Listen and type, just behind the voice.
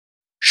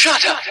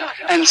Shut up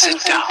and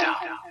sit down.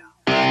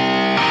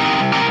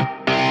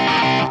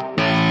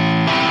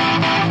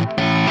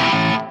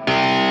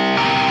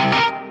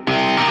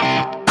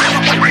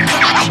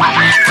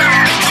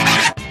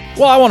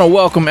 Well, I want to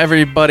welcome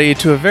everybody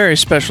to a very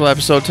special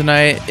episode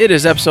tonight. It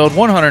is episode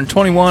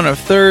 121 of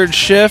Third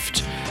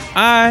Shift.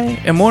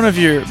 I am one of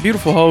your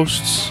beautiful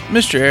hosts,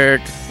 Mr.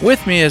 Eric.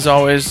 With me, as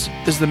always,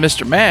 is the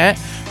Mr. Matt,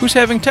 who's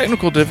having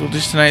technical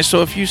difficulties tonight.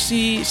 So if you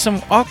see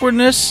some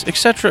awkwardness,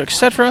 etc.,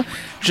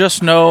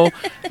 just know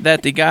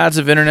that the gods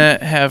of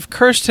internet have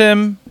cursed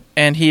him,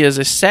 and he is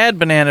a sad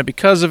banana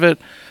because of it.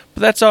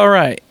 But that's all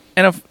right.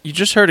 And if you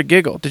just heard a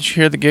giggle, did you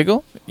hear the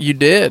giggle? You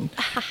did.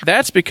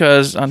 That's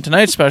because on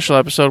tonight's special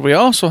episode, we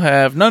also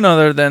have none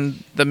other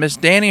than the Miss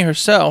Danny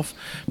herself,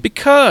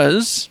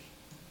 because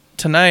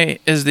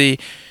tonight is the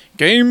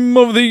Game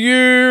of the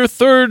Year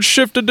Third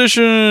Shift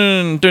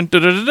Edition. Dun,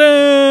 dun, dun, dun,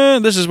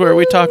 dun. This is where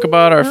we talk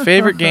about our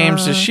favorite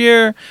games this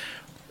year,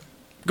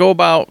 go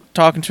about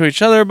talking to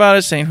each other about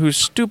it, saying who's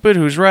stupid,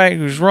 who's right,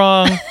 who's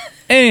wrong,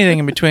 anything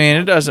in between.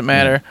 It doesn't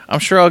matter. I'm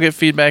sure I'll get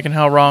feedback on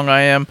how wrong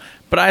I am,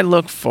 but I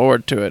look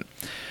forward to it.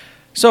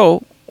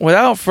 So,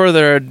 without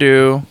further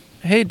ado,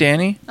 hey,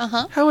 Danny.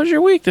 How was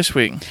your week this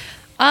week?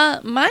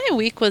 My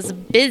week was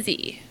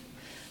busy.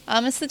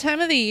 It's the time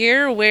of the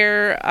year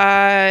where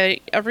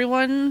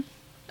everyone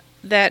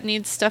that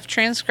needs stuff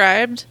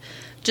transcribed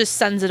just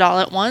sends it all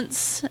at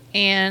once.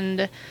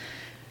 And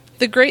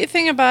the great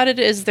thing about it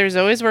is there's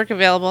always work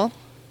available.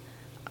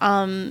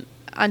 On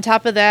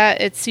top of that,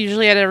 it's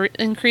usually at an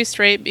increased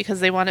rate because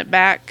they want it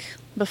back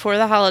before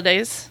the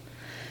holidays.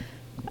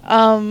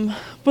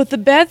 But the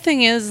bad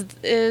thing is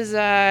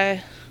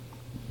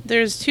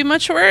there's too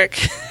much work.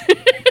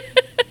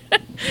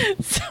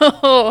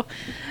 So,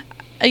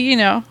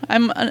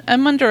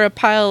 I'm under a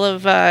pile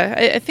of,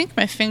 I think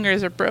my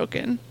fingers are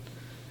broken.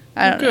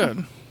 I don't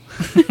know.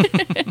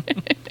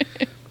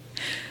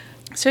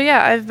 So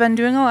yeah, I've been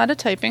doing a lot of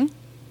typing.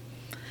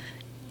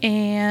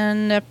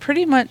 And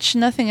pretty much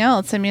nothing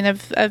else. I mean,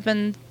 I've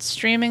been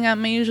streaming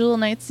on my usual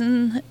nights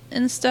and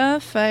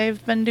stuff.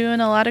 I've been doing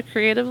a lot of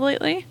creative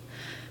lately,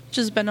 which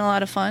has been a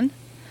lot of fun.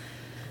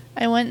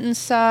 I went and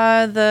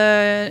saw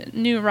the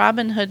new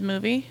Robin Hood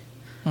movie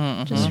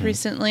just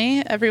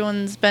recently.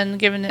 Everyone's been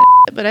giving it,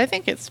 but I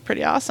think it's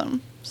pretty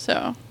awesome.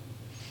 So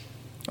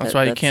that's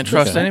why you can't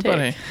trust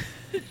anybody.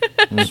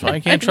 That's why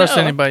you can't trust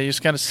anybody. You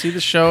just got to see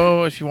the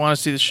show if you want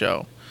to see the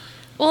show.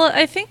 Well,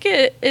 I think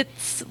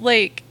it's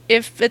like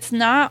if it's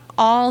not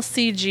all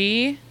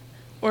CG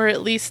or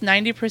at least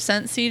 90%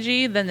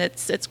 CG, then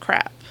it's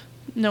crap.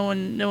 No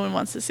one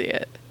wants to see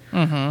it.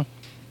 Mm-hmm.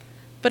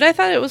 But I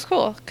thought it was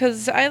cool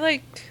because I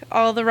like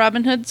all the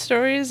Robin Hood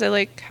stories. I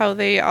like how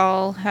they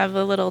all have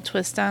a little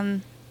twist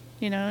on,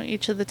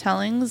 each of the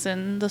tellings,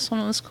 and this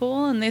one was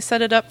cool. And they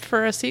set it up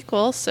for a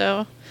sequel,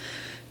 so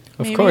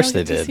of course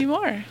they did. To see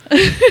more.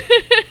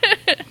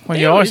 Well,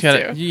 you always got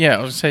it. Yeah,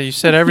 I was say you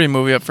set every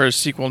movie up for a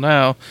sequel.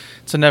 Now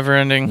it's a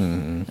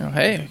never-ending.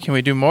 Hey, can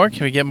we do more?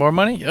 Can we get more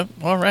money? Yep.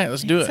 All right,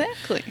 let's do it.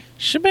 Exactly.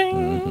 Shebang.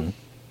 Mm-hmm.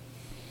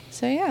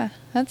 So yeah,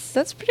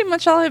 that's pretty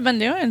much all I've been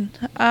doing.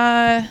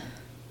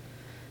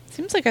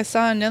 Seems like I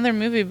saw another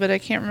movie, but I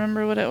can't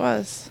remember what it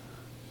was.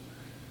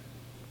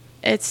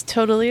 It's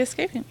totally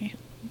escaping me.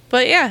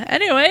 But yeah,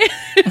 anyway.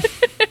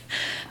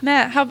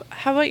 Matt, how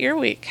about your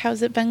week?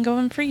 How's it been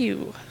going for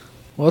you?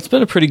 Well, it's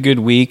been a pretty good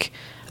week.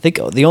 I think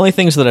the only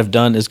things that I've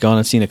done is gone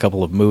and seen a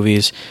couple of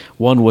movies.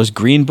 One was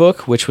Green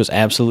Book, which was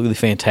absolutely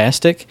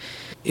fantastic.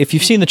 If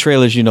you've seen the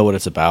trailers, you know what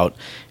it's about.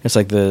 It's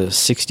like the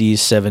 60s,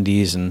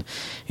 70s, and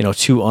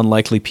two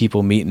unlikely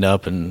people meeting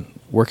up and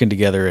working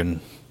together and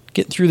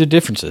getting through the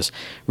differences.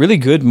 Really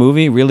good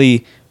movie,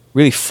 really,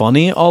 really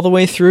funny all the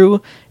way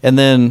through, and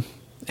then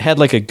had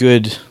like a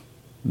good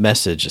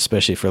message,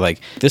 especially for like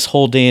this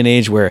whole day and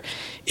age where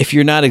if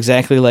you're not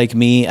exactly like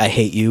me, I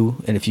hate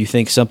you, and if you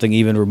think something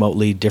even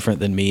remotely different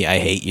than me, I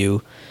hate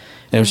you.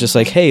 And it was just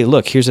like, hey,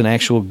 look, here's an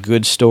actual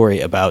good story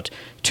about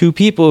two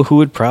people who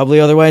would probably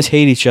otherwise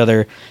hate each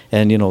other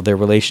and, their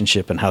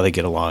relationship and how they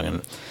get along. And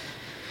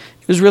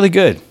it was really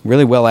good,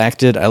 really well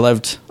acted. I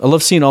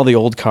love seeing all the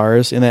old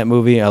cars in that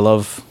movie. I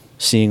love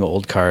seeing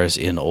old cars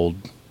in old,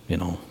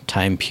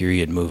 time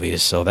period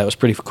movies. So that was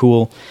pretty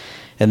cool.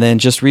 And then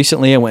just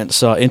recently I went and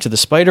saw Into the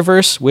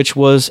Spider-Verse, which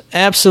was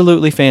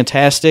absolutely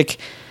fantastic.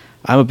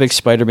 I'm a big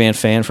Spider-Man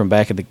fan from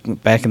back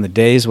in the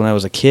days when I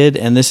was a kid,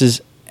 and this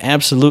is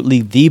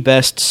absolutely the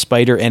best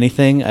Spider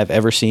anything I've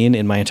ever seen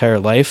in my entire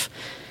life.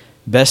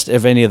 Best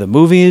of any of the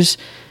movies,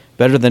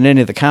 better than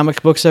any of the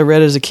comic books I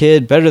read as a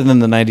kid, better than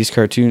the 90s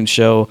cartoon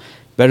show,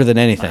 better than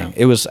anything. Wow.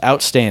 It was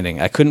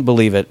outstanding. I couldn't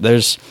believe it.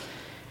 There's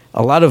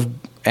a lot of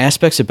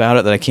aspects about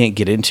it that I can't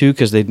get into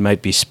because they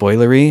might be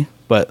spoilery,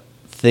 but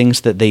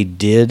things that they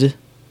did,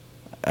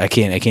 I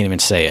can't even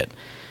say it.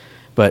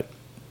 But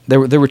there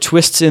were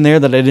twists in there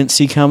that I didn't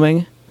see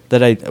coming,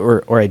 that I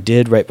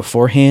did right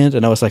beforehand,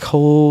 and I was like,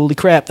 holy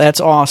crap,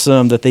 that's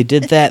awesome that they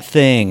did that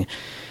thing.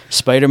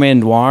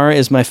 Spider-Man Noir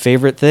is my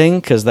favorite thing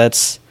because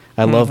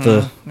I love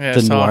the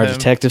noir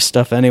detective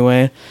stuff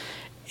anyway.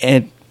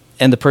 And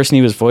and the person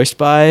he was voiced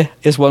by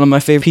is one of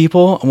my favorite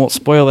people. I won't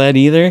spoil that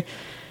either.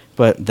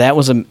 But that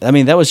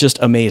was just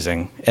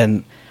amazing.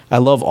 And I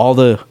love all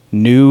the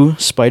new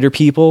Spider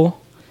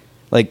people.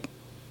 Like,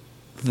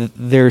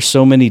 there's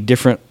so many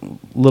different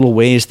little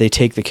ways they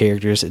take the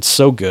characters. It's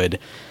so good.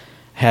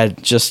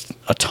 Had just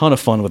a ton of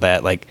fun with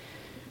that. Like,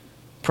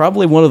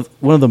 probably one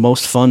of the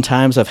most fun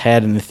times I've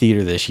had in the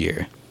theater this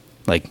year.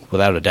 Like,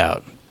 without a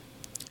doubt.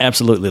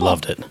 Absolutely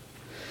loved it.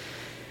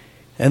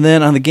 And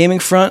then on the gaming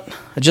front,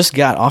 I just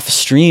got off a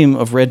stream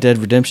of Red Dead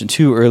Redemption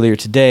 2 earlier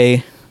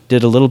today.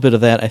 Did a little bit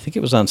of that. I think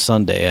it was on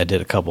Sunday. I did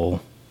a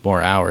couple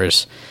more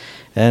hours.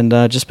 And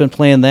just been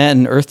playing that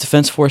in Earth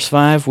Defense Force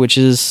 5, which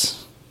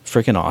is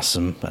freaking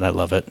awesome. And I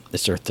love it.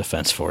 It's Earth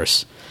Defense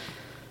Force.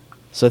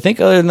 So I think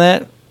other than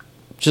that,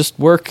 just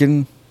work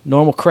and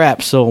normal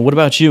crap. So what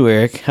about you,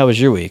 Eric? How was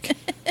your week?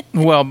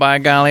 Well, by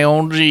golly,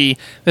 old G.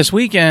 This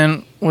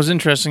weekend was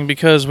interesting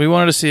because we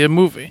wanted to see a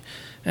movie.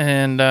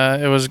 And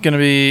it was going to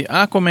be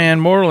Aquaman,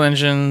 Mortal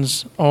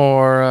Engines,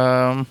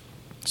 or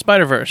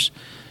Spider-Verse.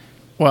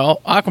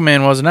 Well,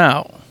 Aquaman wasn't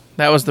out.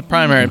 That was the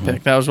primary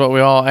pick. That was what we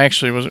all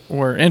actually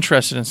were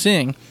interested in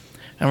seeing.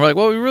 And we're like,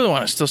 well, we really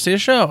want to still see a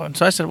show. And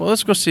so I said, well,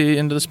 let's go see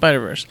Into the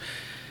Spider-Verse.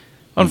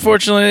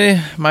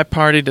 Unfortunately, my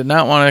party did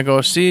not want to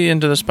go see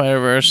Into the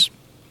Spider-Verse.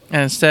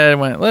 And instead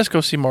went, let's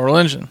go see Mortal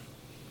Engine.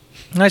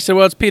 And I said,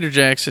 well, it's Peter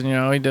Jackson. You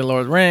know, he did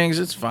Lord of the Rings.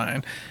 It's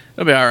fine.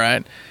 It'll be all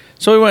right.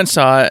 So we went and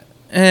saw it.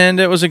 And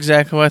it was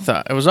exactly what I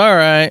thought. It was all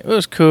right. It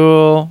was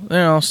cool. You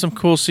know, some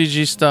cool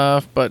CG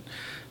stuff. But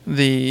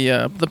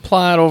the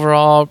plot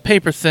overall,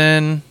 paper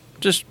thin,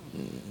 just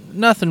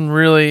nothing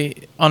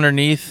really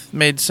underneath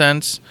made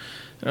sense.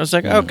 And I was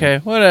like, okay,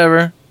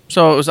 whatever.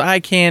 So it was eye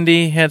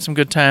candy, had some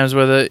good times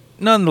with it,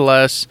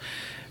 nonetheless.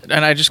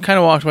 And I just kind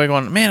of walked away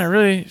going, man, I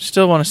really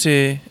still want to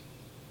see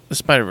the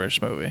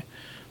Spider-Verse movie.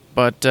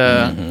 But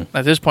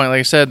at this point, like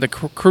I said, the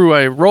crew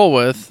I roll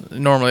with,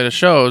 normally the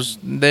shows,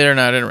 they're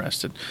not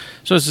interested.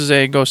 So this is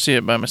a go see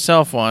it by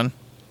myself one.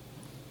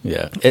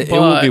 Yeah, it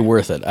will be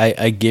worth it.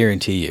 I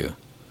guarantee you.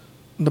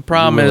 The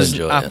problem is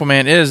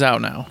Aquaman is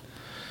out now.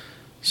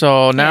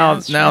 So now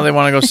they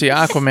want to go see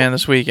Aquaman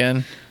this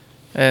weekend.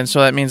 And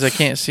so that means I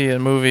can't see a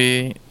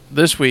movie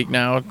this week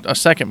now, a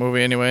second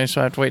movie anyway, so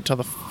I have to wait till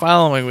the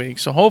following week.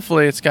 So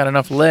hopefully it's got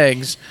enough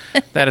legs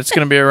that it's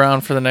going to be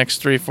around for the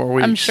next 3-4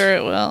 weeks. I'm sure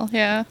it will,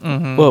 yeah.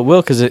 Mm-hmm. Well, it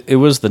will, because it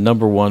was the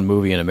 #1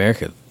 movie in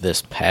America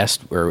this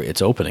past, or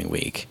its opening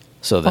week.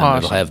 So then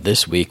it'll have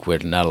this week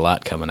with not a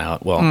lot coming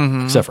out.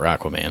 Well, except for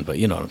Aquaman, but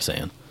you know what I'm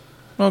saying.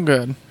 Oh,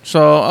 good.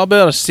 So I'll be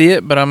able to see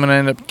it, but I'm going to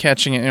end up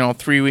catching it,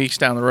 3 weeks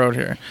down the road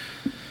here.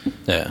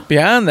 Yeah.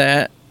 Beyond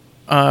that,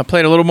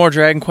 played a little more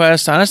Dragon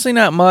Quest. Honestly,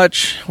 not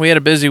much. We had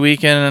a busy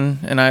weekend,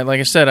 and I, like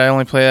I said, I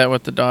only play that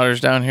with the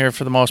daughters down here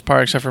for the most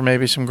part, except for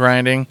maybe some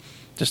grinding,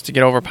 just to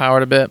get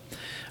overpowered a bit.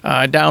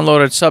 I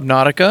downloaded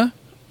Subnautica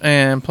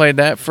and played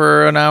that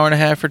for an hour and a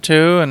half or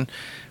two, and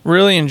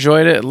really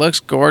enjoyed it. It looks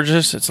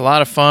gorgeous. It's a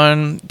lot of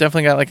fun.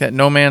 Definitely got like that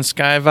No Man's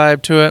Sky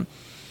vibe to it.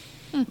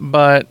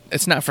 But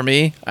it's not for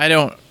me. I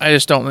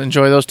just don't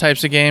enjoy those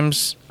types of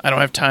games. I don't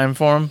have time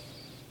for them.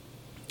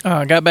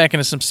 Got back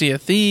into some Sea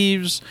of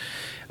Thieves.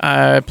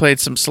 I played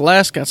some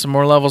Celeste, got some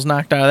more levels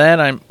knocked out of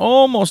that. I'm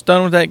almost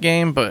done with that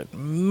game, but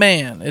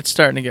man, it's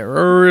starting to get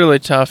really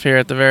tough here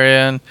at the very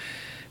end.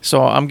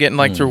 So I'm getting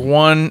like through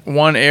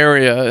one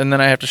area, and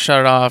then I have to shut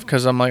it off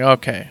because I'm like,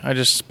 okay, I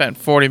just spent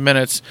 40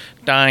 minutes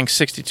dying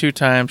 62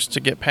 times to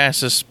get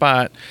past this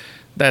spot.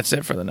 That's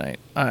it for the night.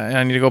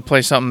 I need to go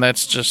play something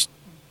that's just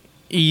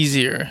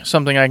easier,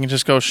 something I can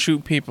just go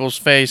shoot people's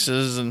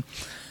faces and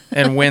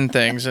win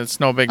things. It's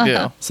no big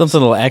deal.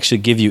 Something that will actually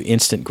give you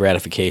instant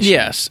gratification.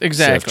 Yes,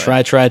 exactly.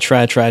 So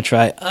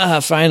try.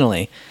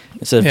 Finally.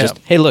 Instead of just,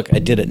 hey, look, I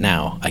did it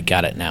now. I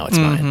got it now. It's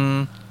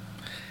mine.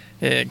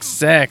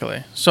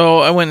 Exactly. So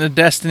I went into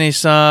Destiny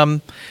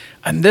some,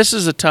 and this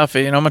is a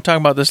toughie, and I'm going to talk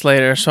about this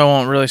later, so I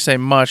won't really say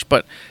much,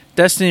 but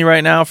Destiny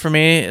right now for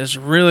me is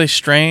really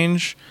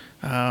strange.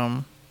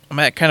 I'm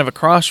at kind of a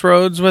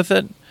crossroads with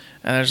it,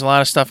 and there's a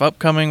lot of stuff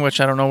upcoming, which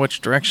I don't know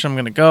which direction I'm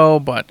going to go,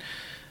 but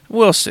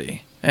we'll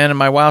see. And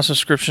my WoW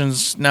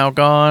subscription's now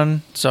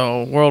gone,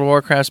 so World of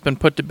Warcraft's been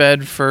put to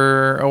bed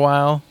for a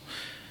while.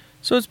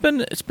 So it's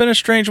been a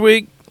strange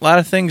week. A lot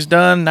of things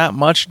done, not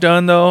much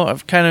done though. I'm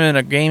kind of in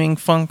a gaming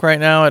funk right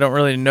now. I don't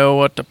really know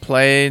what to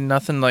play.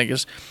 Nothing like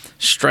is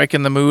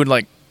striking the mood,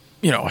 like,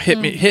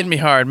 hitting me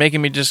hard,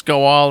 making me just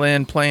go all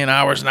in, playing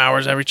hours and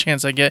hours every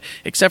chance I get,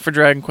 except for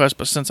Dragon Quest.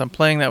 But since I'm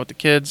playing that with the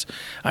kids,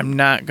 I'm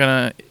not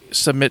gonna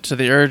submit to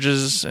the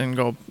urges and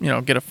go,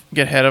 get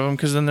ahead of them,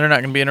 because then they're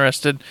not gonna be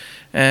interested,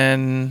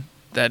 and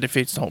that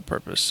defeats the whole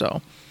purpose.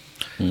 So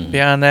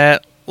beyond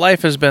that,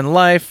 life has been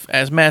life.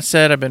 As Matt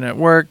said, I've been at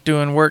work,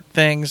 doing work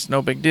things,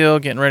 no big deal,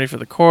 getting ready for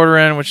the quarter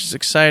end, which is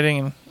exciting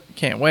and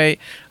can't wait.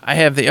 I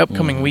have the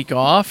upcoming week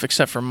off,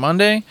 except for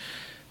Monday,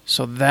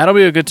 so that'll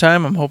be a good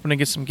time. I'm hoping to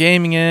get some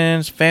gaming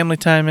in, some family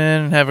time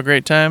in, and have a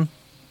great time.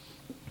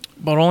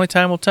 But only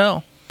time will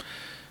tell.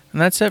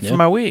 And that's it for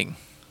my week,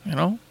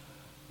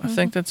 I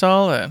think that's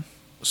all that.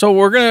 So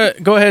we're going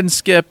to go ahead and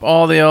skip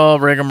all the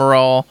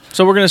rigmarole.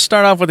 So we're going to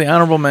start off with the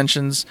honorable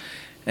mentions.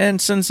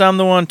 And since I'm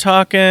the one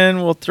talking,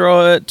 we'll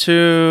throw it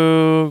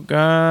to...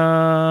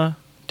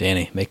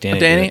 Danny. Make Danny.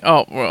 Danny? do it.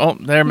 Oh,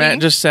 there Matt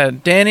just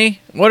said.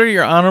 Danny, what are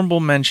your honorable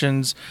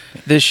mentions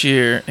this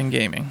year in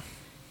gaming?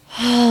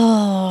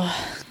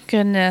 Oh,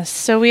 goodness.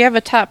 So we have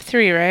a top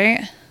 3,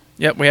 right?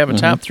 Yep, we have a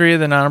top 3 of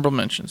the honorable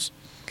mentions.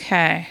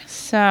 Okay,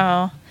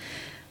 so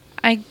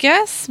I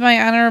guess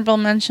my honorable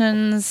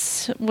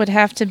mentions would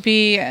have to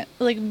be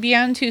like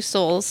Beyond Two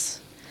Souls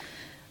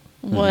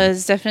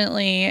was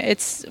definitely,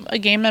 it's a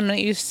game I'm not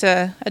used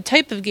to, a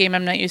type of game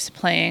I'm not used to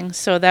playing,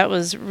 so that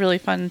was really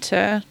fun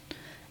to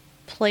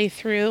play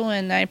through,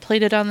 and I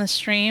played it on the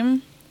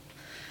stream.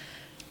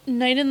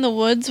 Night in the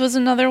Woods was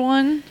another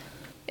one.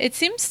 It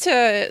seems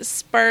to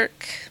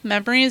spark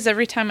memories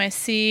every time I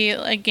see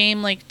a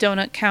game like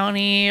Donut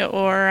County,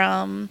 or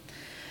I'm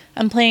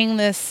playing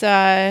this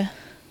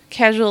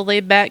casual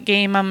laid-back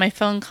game on my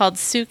phone called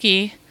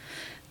Suki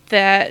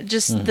that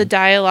just the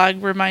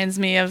dialogue reminds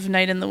me of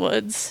Night in the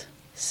Woods.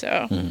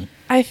 So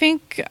I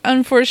think,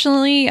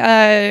 unfortunately,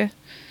 Yakuza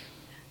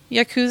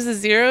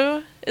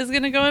 0 is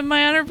going to go in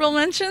my honorable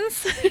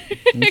mentions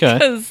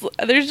because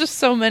there's just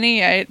so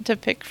many to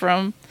pick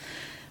from.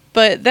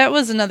 But that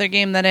was another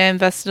game that I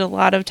invested a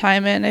lot of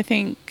time in. I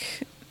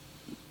think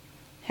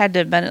had to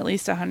have been at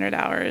least 100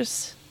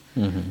 hours.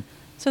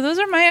 So those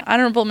are my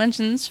honorable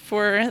mentions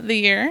for the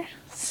year.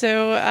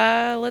 So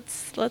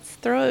let's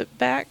throw it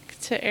back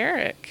to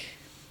Eric.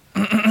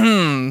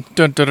 Dun,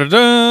 dun, dun,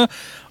 dun.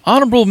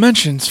 Honorable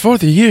mentions for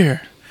the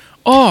year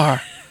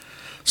are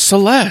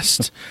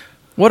Celeste.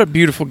 What a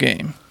beautiful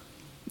game.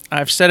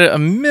 I've said it a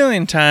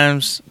million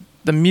times.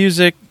 The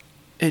music,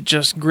 it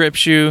just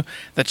grips you.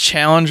 The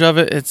challenge of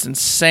it, it's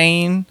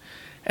insane.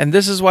 And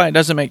this is why it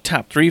doesn't make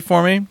top 3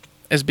 for me,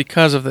 is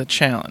because of the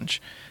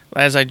challenge.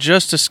 As I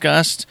just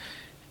discussed,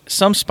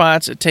 some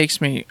spots it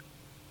takes me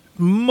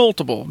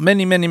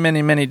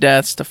many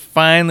deaths to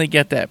finally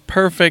get that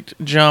perfect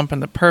jump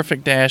and the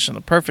perfect dash and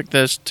the perfect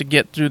this to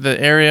get through the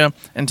area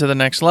and to the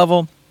next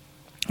level.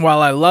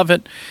 While I love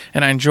it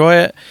and I enjoy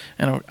it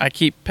and I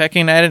keep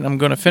pecking at it, I'm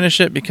going to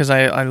finish it because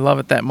I love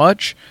it that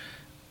much.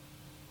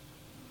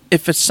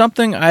 If it's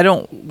something I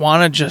don't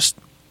want to just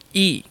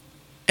eat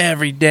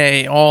every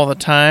day all the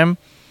time,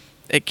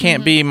 it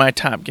can't be my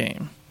top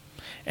game.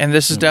 And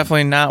this is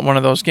definitely not one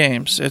of those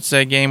games. It's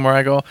a game where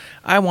I go,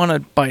 I want to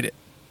bite it.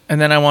 And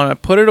then I want to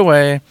put it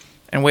away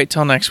and wait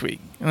till next week.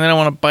 And then I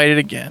want to bite it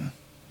again.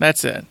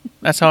 That's it.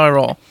 That's how I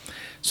roll.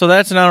 So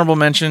that's an honorable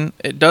mention.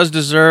 It does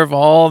deserve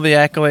all the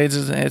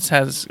accolades it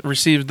has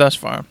received thus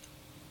far.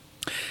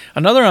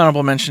 Another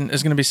honorable mention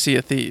is going to be Sea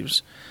of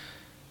Thieves.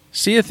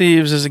 Sea of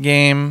Thieves is a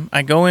game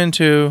I go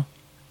into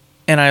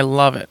and I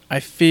love it. I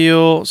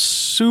feel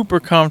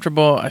super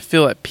comfortable. I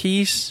feel at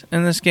peace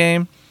in this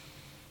game.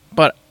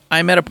 But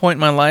I'm at a point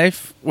in my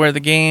life where the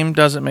game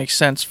doesn't make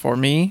sense for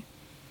me,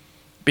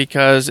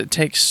 because it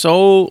takes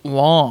so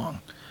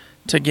long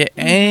to get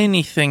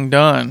anything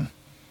done.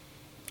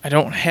 I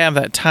don't have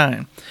that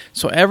time.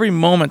 So every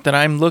moment that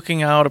I'm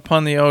looking out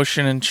upon the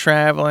ocean and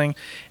traveling,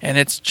 and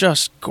it's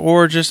just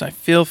gorgeous, I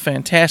feel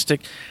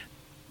fantastic,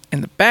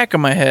 in the back of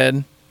my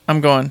head,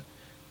 I'm going,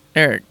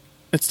 Eric,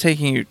 it's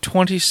taking you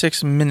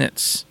 26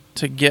 minutes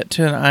to get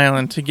to an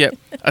island to get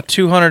a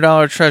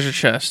 $200 treasure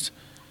chest.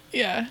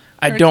 Yeah.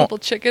 I Or a don't. couple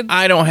chickens.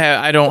 I don't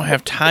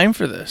have time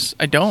for this.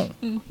 I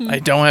don't. I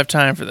don't have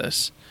time for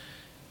this.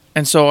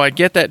 And so I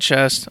get that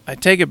chest, I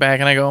take it back,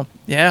 and I go,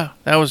 yeah,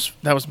 that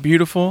was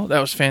beautiful. That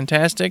was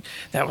fantastic.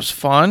 That was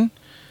fun.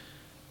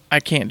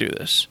 I can't do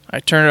this. I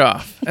turn it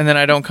off, and then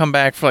I don't come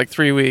back for like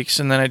 3 weeks,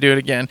 and then I do it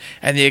again,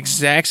 and the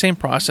exact same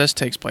process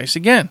takes place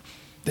again.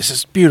 This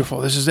is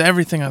beautiful. This is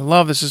everything I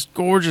love. This is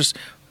gorgeous.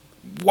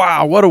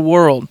 Wow, what a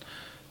world.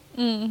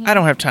 I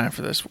don't have time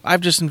for this.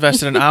 I've just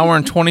invested an hour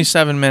and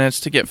 27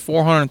 minutes to get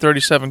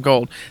 437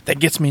 gold. That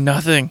gets me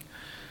nothing.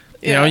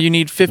 You know, you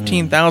need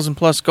 15,000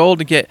 plus gold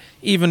to get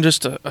even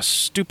just a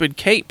stupid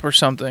cape or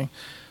something.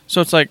 So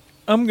it's like,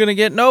 I'm going to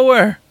get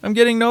nowhere. I'm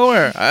getting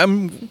nowhere.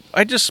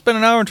 I just spent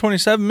an hour and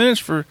 27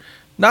 minutes for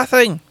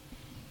nothing.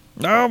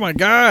 Oh, my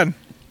God.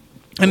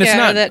 And it's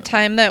not that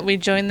time that we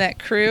joined that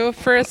crew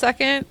for a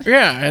second.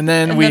 Yeah, and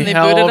then And we then they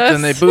helped, booted us.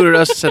 and they booted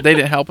us and said they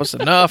didn't help us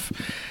enough.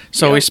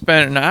 So we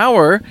spent an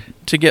hour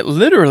to get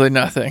literally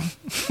nothing.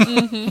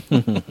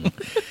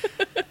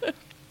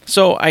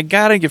 So I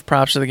got to give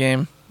props to the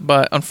game,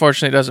 but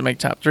unfortunately it doesn't make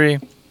top 3.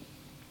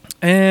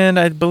 And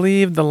I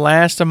believe the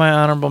last of my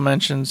honorable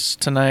mentions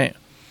tonight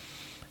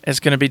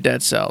is going to be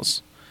Dead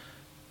Cells.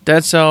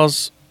 Dead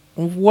Cells,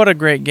 what a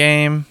great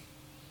game.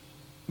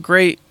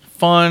 Great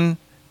fun.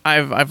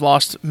 I've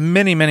lost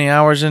many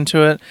hours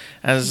into it.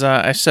 As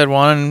I said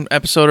one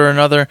episode or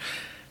another,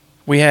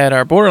 we had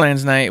our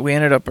Borderlands night. We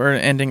ended up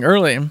ending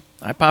early.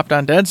 I popped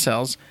on Dead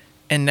Cells,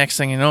 and next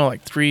thing you know,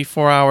 like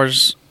 3-4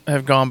 hours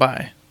have gone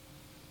by.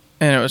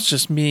 And it was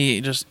just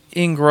me just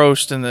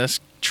engrossed in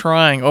this,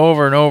 trying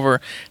over and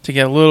over to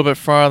get a little bit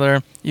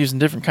farther, using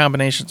different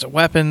combinations of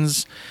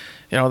weapons.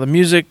 You know, the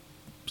music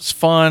was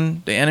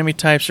fun. The enemy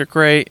types are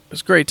great. It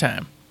was a great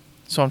time.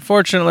 So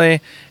unfortunately,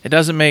 it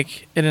doesn't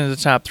make it into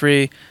the top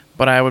 3,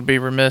 but I would be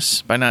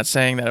remiss by not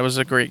saying that it was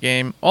a great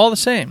game all the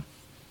same.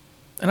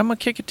 And I'm going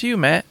to kick it to you,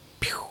 Matt.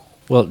 Pew.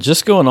 Well,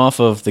 just going off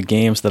of the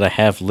games that I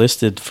have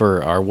listed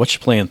for our What You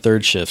Playing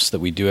Third Shifts that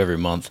we do every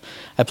month,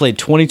 I played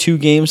 22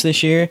 games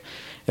this year.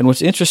 And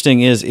what's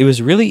interesting is it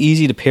was really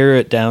easy to pare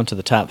it down to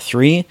the top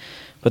 3,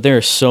 but there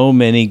are so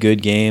many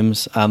good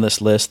games on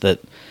this list that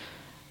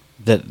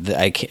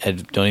I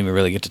don't even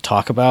really get to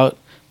talk about.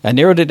 I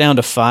narrowed it down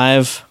to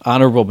 5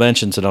 honorable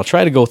mentions, and I'll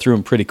try to go through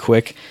them pretty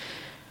quick.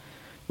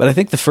 But I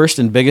think the first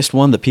and biggest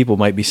one that people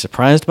might be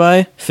surprised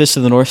by, Fist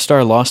of the North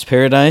Star Lost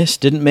Paradise,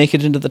 didn't make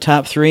it into the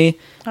top 3.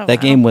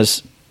 That game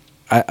was...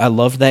 I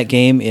loved that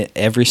game.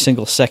 Every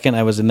single second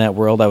I was in that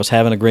world, I was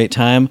having a great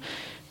time.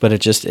 But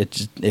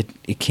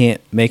it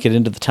can't make it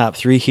into the top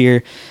 3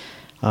 here.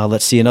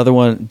 Let's see, another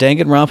one.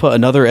 Danganronpa,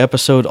 Another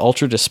Episode,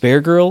 Ultra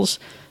Despair Girls.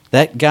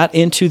 That got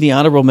into the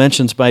honorable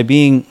mentions by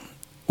being...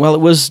 Well, it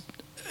was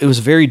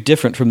very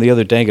different from the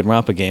other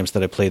Danganronpa games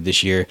that I played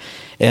this year,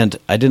 and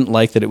I didn't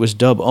like that it was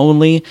dub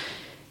only.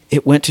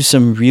 It went to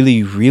some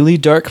really, really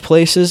dark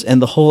places,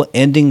 and the whole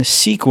ending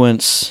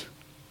sequence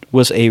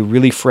was a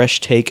really fresh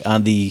take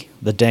on the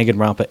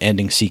Danganronpa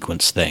ending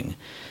sequence thing.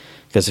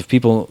 Because if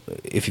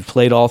you've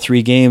played all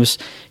 3 games,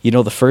 you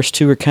know the first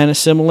 2 are kind of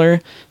similar.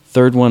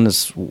 Third one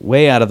is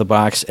way out of the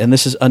box, and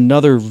this is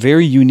another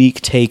very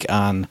unique take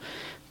on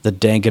the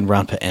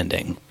Danganronpa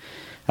ending.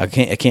 I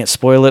can't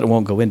spoil it. I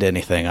won't go into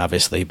anything,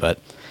 obviously, but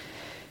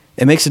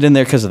it makes it in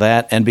there because of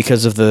that and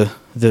because of the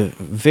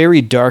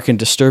very dark and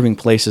disturbing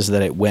places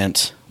that it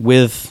went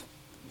with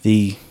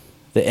the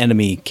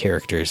enemy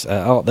characters.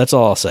 That's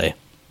all I'll say.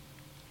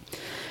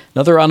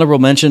 Another honorable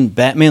mention,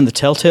 Batman the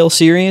Telltale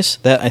series.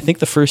 That I think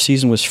the first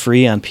season was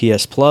free on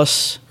PS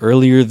Plus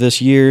earlier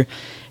this year,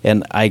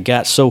 and I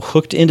got so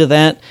hooked into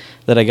that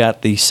I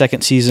got the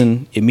second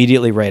season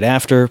immediately right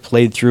after,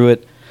 played through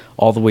it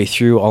all the way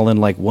through, all in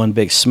like one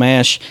big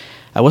smash.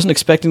 I wasn't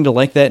expecting to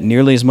like that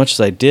nearly as much as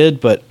I did,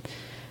 but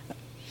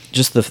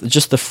just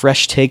the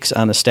fresh takes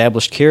on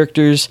established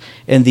characters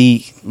and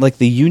the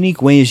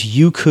unique ways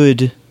you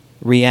could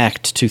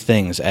react to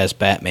things as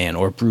Batman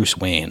or Bruce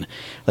Wayne.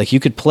 Like you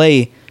could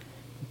play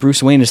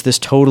Bruce Wayne as this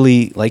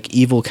totally like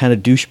evil kind of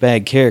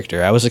douchebag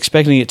character. I was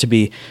expecting it to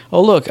be,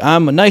 oh look,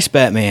 I'm a nice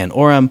Batman,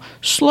 or I'm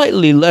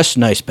slightly less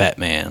nice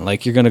Batman.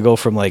 Like you're gonna go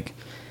from like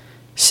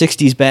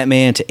 60s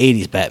Batman to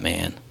 80s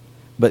Batman.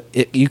 But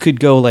you could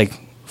go like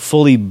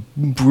fully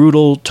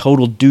brutal,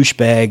 total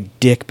douchebag,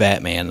 dick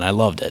Batman, and I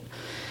loved it.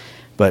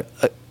 But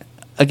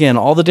again,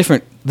 all the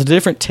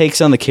different takes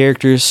on the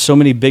characters, so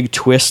many big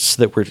twists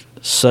that were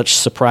such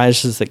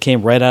surprises that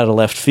came right out of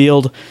left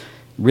field.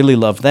 Really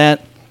loved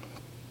that.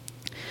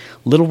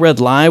 Little Red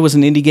Lie was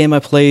an indie game I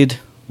played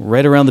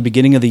right around the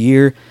beginning of the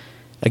year.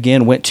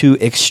 Again, went to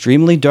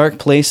extremely dark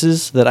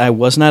places that I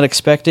was not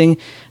expecting.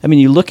 I mean,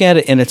 you look at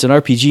it and it's an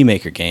RPG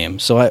Maker game,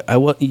 so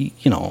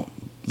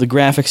the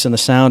graphics and the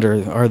sound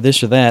are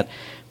this or that,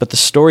 but the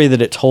story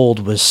that it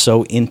told was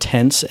so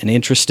intense and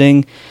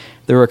interesting.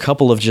 There were a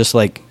couple of just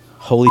like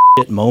holy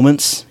shit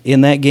moments in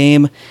that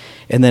game,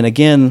 and then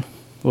again,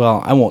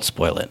 well, I won't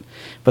spoil it,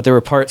 but there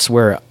were parts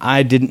where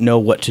I didn't know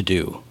what to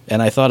do,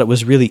 and I thought it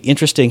was really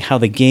interesting how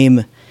the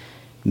game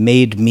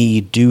made me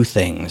do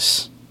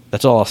things.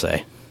 That's all I'll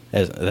say,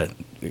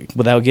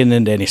 without getting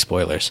into any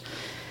spoilers.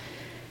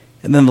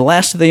 And then the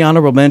last of the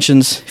honorable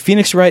mentions,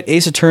 Phoenix Wright,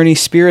 Ace Attorney,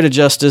 Spirit of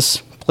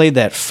Justice. Played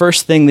that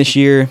first thing this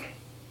year,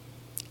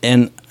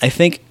 and I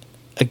think,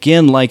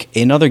 again, like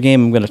another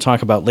game I'm going to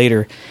talk about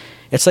later,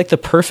 it's like the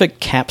perfect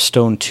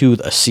capstone to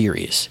a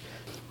series.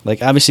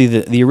 Like, obviously,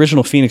 the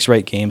original Phoenix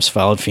Wright games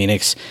followed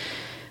Phoenix.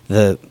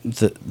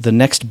 The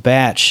next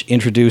batch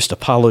introduced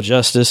Apollo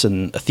Justice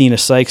and Athena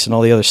Sykes and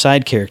all the other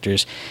side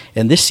characters,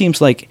 and this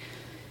seems like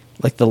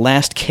the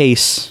last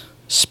case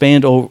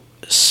spanned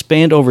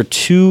over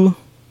 2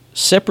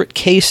 separate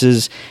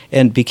cases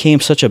and became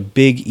such a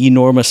big,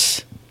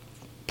 enormous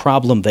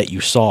problem that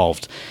you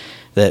solved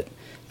that,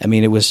 I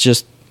mean,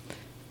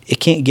 it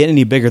can't get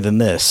any bigger than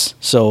this.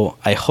 So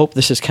I hope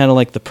this is kind of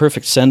like the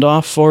perfect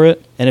send-off for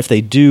it, and if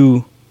they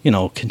do,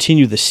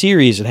 continue the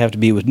series, it'd have to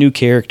be with new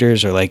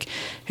characters, or like,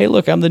 hey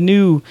look, I'm the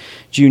new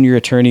junior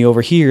attorney over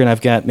here and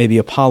I've got maybe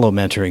Apollo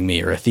mentoring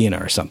me, or Athena,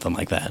 or something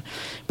like that.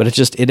 But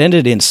it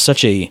ended in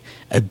such a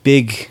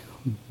big,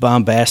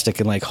 bombastic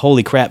and like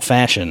holy crap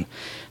fashion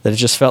that it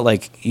just felt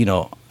like,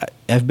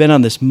 I've been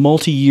on this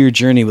multi-year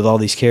journey with all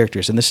these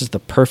characters, and this is the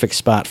perfect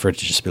spot for it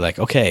to just be like,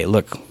 okay,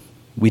 look,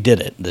 we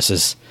did it. This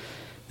is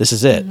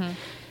it. Mm-hmm.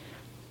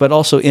 But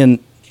also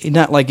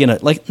not like in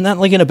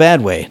a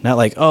bad way. Not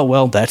like, oh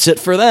well, that's it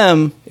for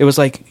them. It was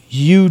like,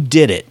 you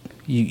did it.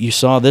 You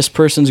saw this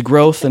person's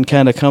growth and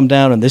kind of come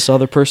down, and this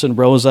other person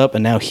rose up,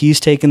 and now he's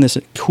taken this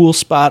cool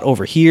spot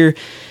over here.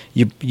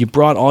 You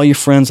brought all your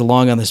friends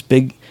along on this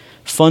big,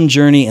 fun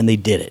journey, and they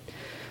did it.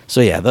 So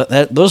yeah,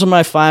 those are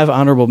my 5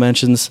 honorable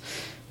mentions.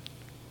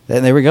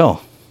 And there we go.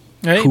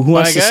 Hey, Who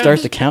wants bye, to guys.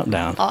 start the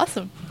countdown?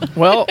 Awesome.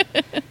 Well,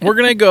 we're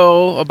going to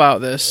go about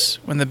this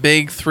when the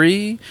big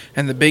 3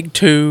 and the big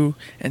 2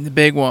 and the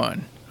big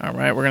 1. All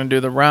right, we're going to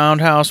do the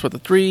roundhouse with the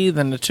 3,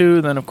 then the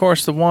 2, then, of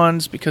course, the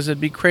 1s, because it'd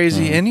be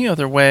crazy any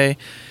other way.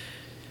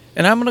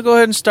 And I'm going to go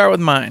ahead and start with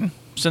mine,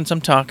 since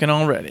I'm talking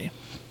already.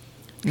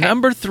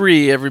 Number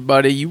 3,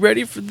 everybody. You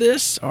ready for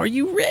this? Are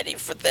you ready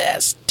for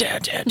this?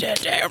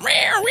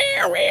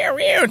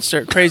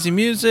 Insert crazy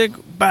music.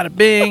 Bada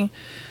bing.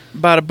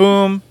 Bada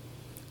boom.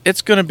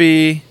 It's going to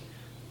be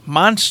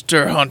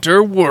Monster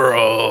Hunter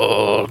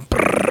World.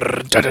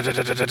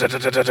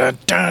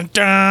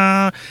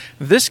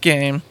 This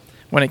game,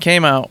 when it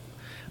came out,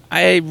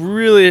 I'd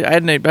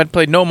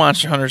played no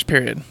Monster Hunters,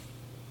 period.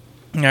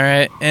 All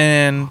right,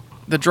 and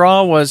the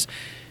draw was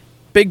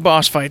big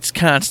boss fights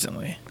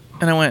constantly.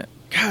 And I went,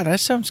 God, that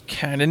sounds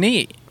kind of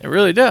neat. It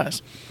really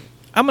does.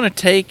 I'm gonna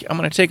take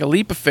a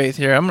leap of faith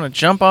here. I'm gonna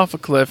jump off a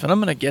cliff and I'm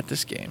gonna get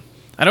this game.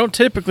 I don't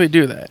typically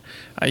do that.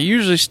 I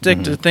usually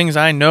stick to things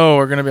I know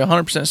are gonna be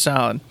 100%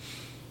 solid.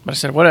 But I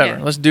said, whatever,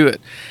 let's do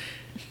it.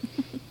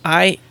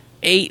 I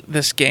ate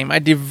this game. I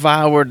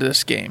devoured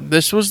this game.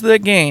 This was the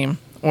game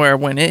where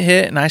when it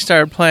hit and I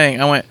started playing,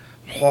 I went,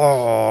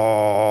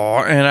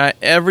 oh, and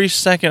every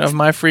second of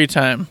my free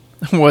time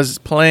was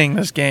playing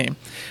this game.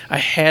 I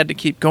had to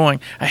keep going.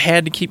 I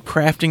had to keep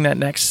crafting that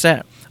next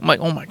set. I'm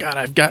like, oh my God,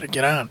 I've got to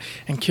get on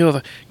and kill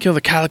the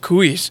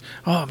Kalakuis.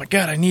 Oh my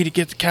God, I need to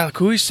get the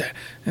Kalakui set.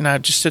 And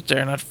I'd just sit there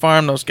and I'd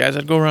farm those guys.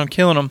 I'd go around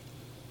killing them.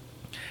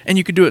 And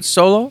you could do it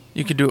solo.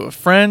 You could do it with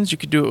friends. You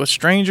could do it with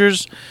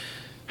strangers.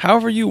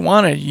 However you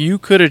wanted, you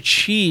could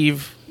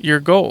achieve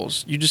your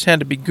goals. You just had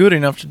to be good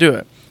enough to do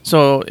it.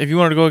 So if you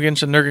wanted to go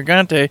against a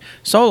Nergigante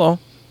solo,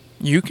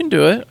 you can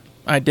do it.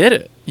 I did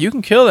it. You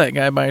can kill that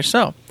guy by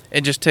yourself.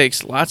 It just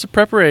takes lots of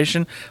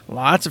preparation,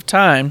 lots of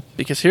time,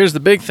 because here's the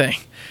big thing.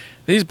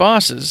 These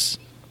bosses,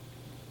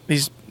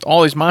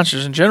 all these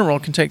monsters in general,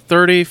 can take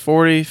 30,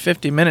 40,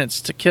 50 minutes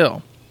to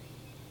kill.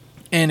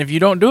 And if you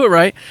don't do it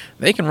right,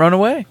 they can run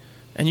away.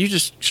 And you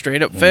just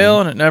straight up fail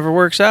and it never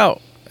works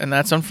out. And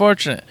that's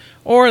unfortunate.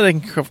 Or they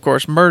can, of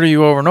course, murder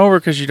you over and over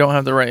because you don't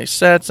have the right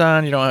sets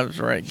on, you don't have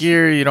the right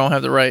gear, you don't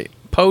have the right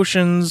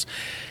potions.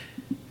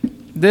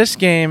 This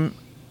game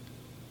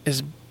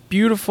is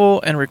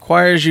beautiful and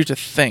requires you to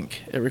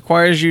think. It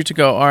requires you to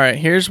go, all right,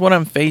 here's what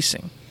I'm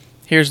facing.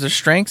 Here's their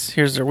strengths,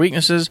 here's their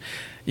weaknesses.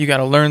 You got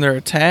to learn their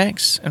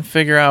attacks and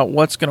figure out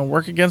what's going to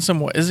work against them,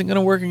 what isn't going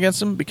to work against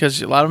them,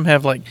 because a lot of them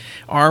have like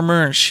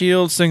armor and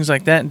shields, things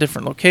like that in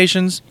different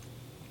locations.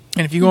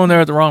 And if you go in there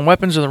with the wrong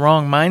weapons or the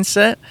wrong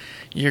mindset,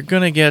 you're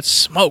going to get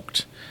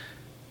smoked.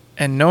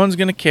 And no one's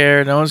going to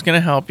care, no one's going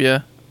to help you.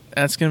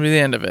 That's going to be the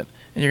end of it.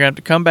 And you're going to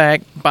have to come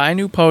back, buy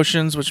new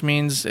potions, which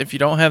means if you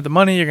don't have the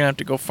money, you're going to have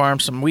to go farm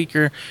some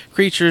weaker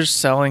creatures,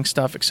 selling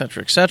stuff,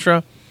 etc.,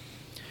 etc.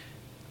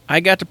 I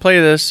got to play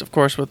this, of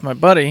course, with my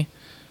buddy,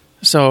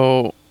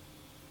 so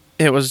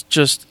it was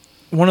just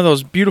one of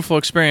those beautiful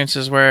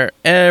experiences where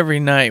every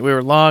night we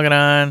were logging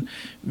on,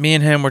 me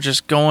and him were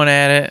just going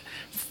at it,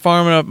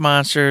 farming up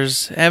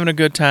monsters, having a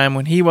good time.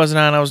 When he wasn't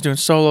on, I was doing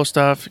solo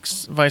stuff,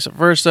 vice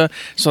versa.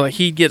 So like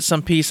he'd get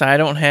some piece I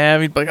don't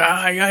have. He'd be like,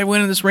 I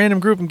went in this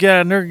random group and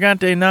get a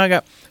Nergigante, now I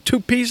got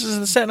 2 pieces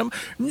of the set. And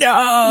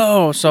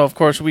no! So of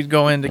course we'd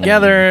go in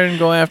together and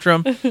go after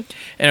him.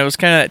 And it was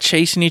kind of that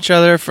chasing each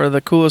other for the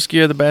coolest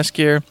gear, the best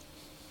gear.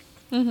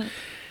 Mm-hmm.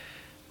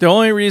 The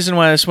only reason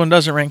why this one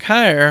doesn't rank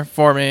higher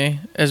for me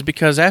is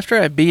because after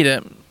I beat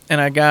it, and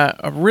I got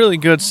a really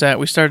good set.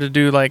 We started to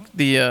do like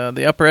the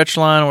upper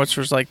echelon, which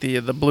was like the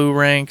blue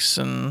ranks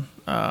and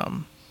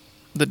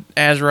the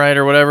Azurite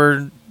or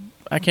whatever.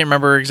 I can't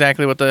remember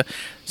exactly what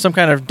some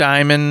kind of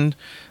diamond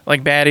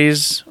like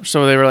baddies.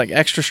 So they were like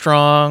extra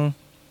strong.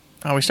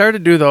 We started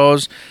to do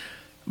those,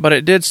 but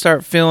it did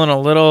start feeling a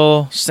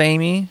little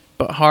samey,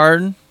 but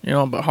hard.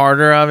 But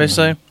harder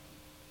obviously.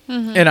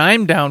 Mm-hmm. And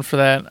I'm down for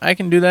that. I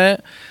can do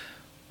that,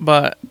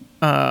 but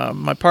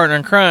my partner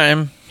in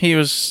crime, he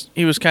was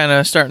kind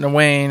of starting to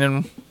wane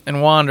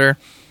and wander.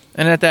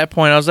 And at that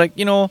point, I was like,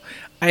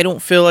 I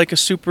don't feel like a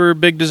super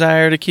big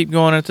desire to keep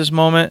going at this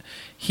moment.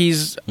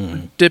 He's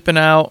dipping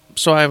out.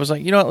 So I was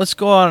like, let's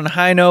go out on a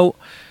high note.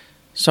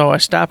 So I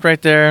stopped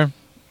right there.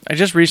 I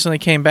just recently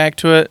came back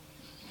to it,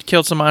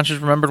 killed some monsters,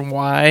 remembered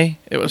why.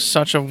 It was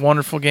such a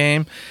wonderful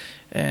game,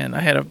 and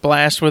I had a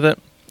blast with it.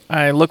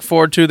 I look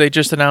forward to, they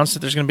just announced that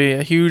there's going to be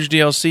a huge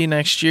DLC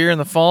next year in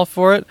the fall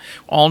for it.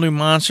 All new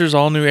monsters,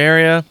 all new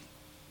area.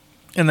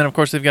 And then, of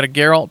course, they've got a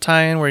Geralt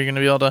tie-in where you're going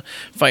to be able to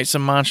fight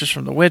some monsters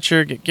from The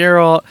Witcher, get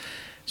Geralt.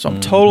 So I'm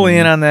totally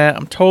in on that.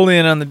 I'm totally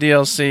in on the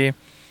DLC.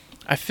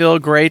 I feel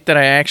great that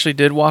I actually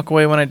did walk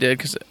away when I did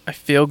because I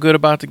feel good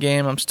about the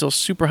game. I'm still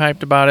super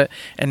hyped about it.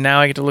 And now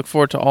I get to look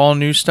forward to all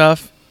new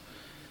stuff.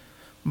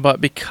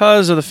 But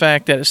because of the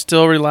fact that it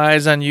still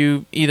relies on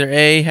you either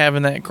A,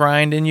 having that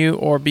grind in you,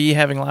 or B,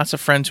 having lots of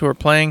friends who are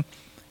playing,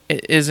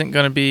 it isn't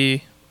going to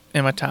be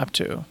in my top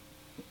 2.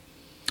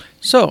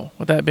 So,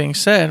 with that being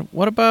said,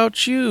 what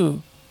about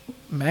you,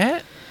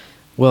 Matt?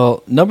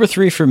 Well, number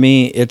 3 for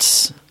me,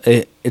 it's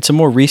a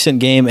more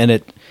recent game, and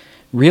it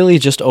really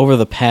just over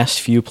the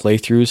past few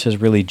playthroughs has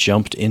really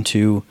jumped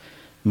into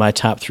my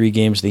top 3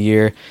 games of the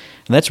year,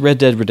 and that's Red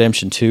Dead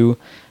Redemption 2.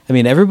 I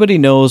mean, everybody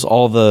knows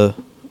all the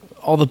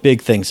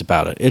big things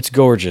about it. It's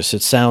gorgeous.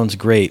 It sounds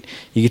great.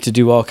 You get to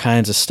do all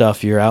kinds of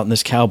stuff. You're out in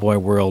this cowboy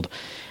world.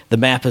 The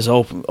map is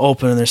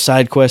open, and there's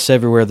side quests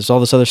everywhere. There's all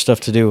this other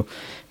stuff to do.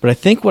 But I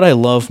think what I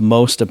love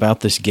most about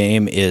this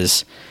game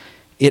is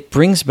it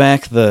brings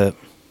back the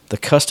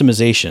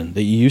customization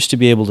that you used to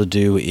be able to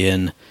do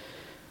in,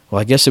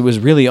 well, I guess it was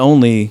really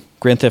only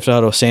Grand Theft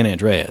Auto San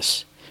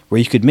Andreas, where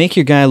you could make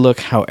your guy look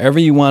however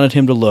you wanted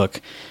him to look.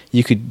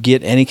 You could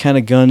get any kind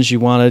of guns you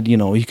wanted. You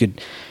know, you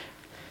could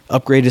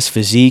upgrade his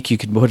physique. You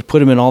could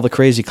put him in all the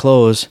crazy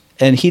clothes,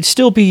 and he'd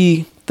still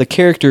be the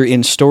character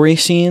in story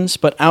scenes,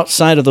 but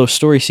outside of those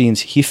story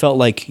scenes, he felt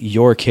like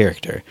your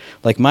character.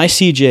 Like, my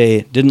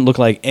CJ didn't look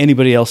like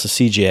anybody else's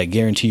CJ, I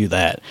guarantee you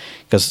that,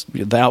 because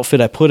the outfit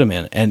I put him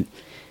in. And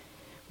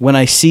when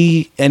I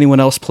see anyone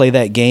else play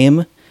that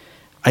game,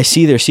 I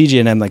see their CJ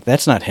and I'm like,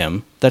 that's not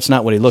him. That's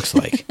not what he looks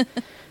like.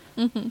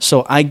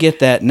 So I get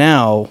that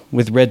now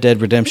with Red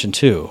Dead Redemption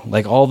 2.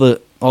 Like, all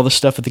the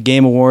stuff at the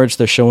Game Awards,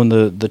 they're showing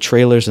the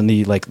trailers and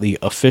the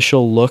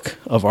official look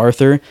of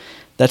Arthur.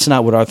 That's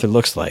not what Arthur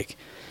looks like.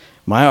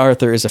 My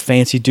Arthur is a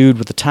fancy dude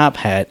with a top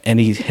hat, and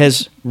he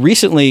has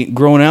recently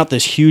grown out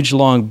this huge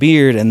long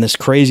beard and this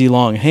crazy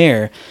long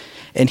hair,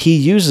 and he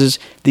uses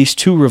these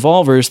 2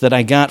 revolvers that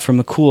I got from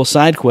the cool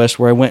side quest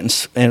where I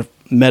went and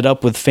met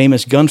up with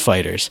famous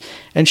gunfighters.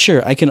 And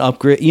sure, I can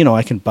upgrade,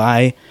 I can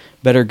buy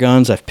better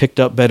guns. I've picked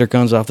up better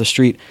guns off the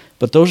street,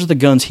 but those are the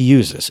guns he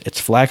uses. It's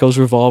Flacco's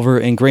revolver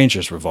and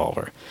Granger's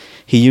revolver.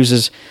 He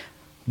uses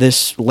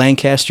this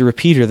Lancaster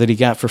repeater that he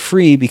got for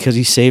free because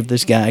he saved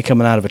this guy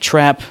coming out of a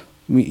trap.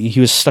 He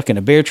was stuck in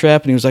a bear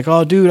trap, and he was like,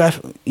 oh, dude,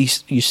 he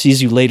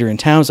sees you later in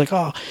town. He's like,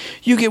 oh,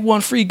 you get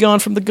 1 free gun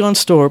from the gun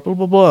store, blah,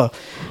 blah, blah.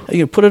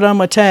 You put it on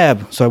my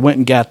tab. So I went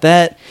and got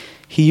that.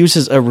 He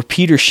uses a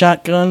repeater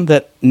shotgun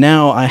that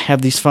now I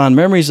have these fond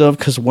memories of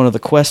because one of the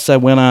quests I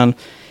went on,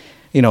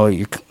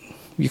 you're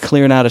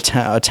clearing out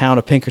a town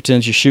of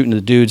Pinkertons, you're shooting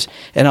the dudes,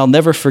 and I'll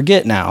never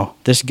forget now,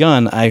 this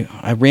gun,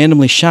 I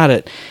randomly shot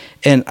it,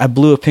 and I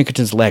blew a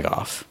Pinkerton's leg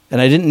off. And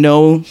I didn't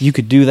know you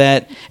could do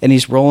that, and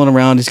he's rolling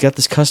around, he's got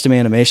this custom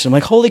animation. I'm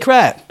like, holy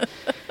crap!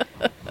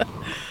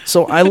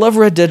 So I love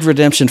Red Dead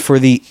Redemption for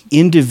the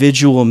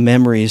individual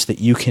memories that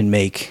you can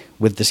make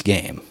with this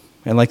game.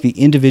 And like the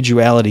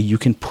individuality you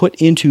can put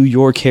into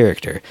your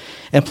character.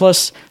 And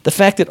plus, the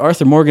fact that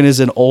Arthur Morgan is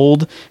an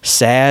old,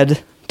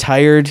 sad,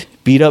 tired,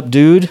 beat-up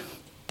dude,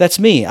 that's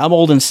me. I'm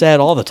old and sad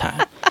all the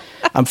time.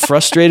 I'm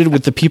frustrated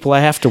with the people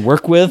I have to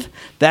work with.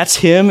 That's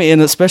him, and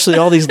especially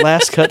all these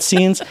last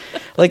cutscenes.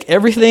 Like,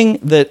 everything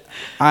that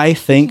I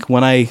think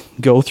when I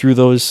go through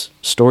those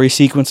story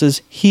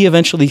sequences, he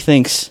eventually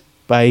thinks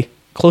by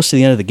close to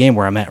the end of the game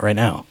where I'm at right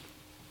now.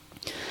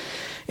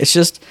 It's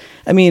just,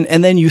 and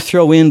then you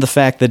throw in the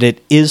fact that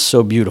it is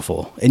so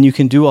beautiful, and you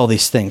can do all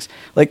these things.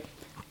 Like,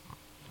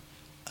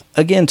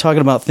 again,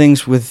 talking about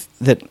things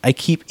that I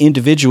keep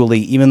individually,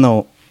 even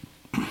though,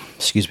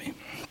 excuse me,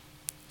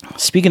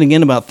 speaking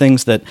again about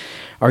things that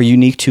are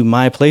unique to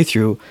my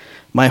playthrough,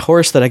 my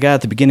horse that I got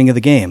at the beginning of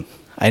the game,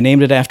 I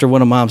named it after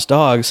one of Mom's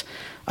dogs.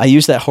 I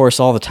use that horse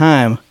all the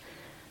time.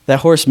 That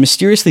horse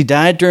mysteriously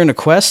died during a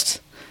quest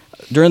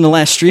during the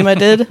last stream I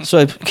did, so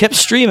I kept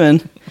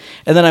streaming,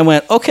 and then I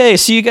went, okay,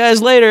 see you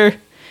guys later,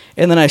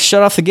 and then I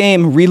shut off the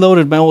game,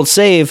 reloaded my old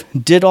save,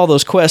 did all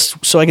those quests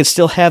so I could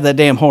still have that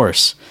damn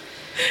horse.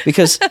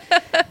 Because,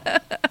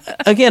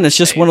 again, it's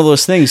just one of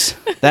those things.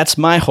 That's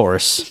my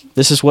horse.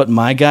 This is what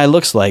my guy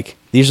looks like.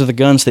 These are the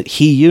guns that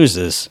he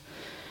uses.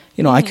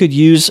 I could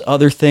use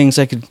other things.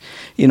 I could,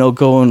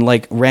 go and,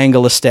 like,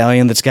 wrangle a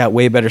stallion that's got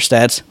way better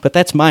stats. But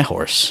that's my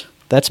horse.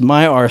 That's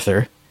my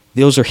Arthur.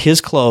 Those are his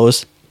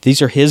clothes.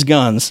 These are his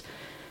guns.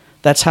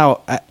 That's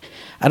how...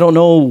 I don't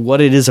know what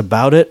it is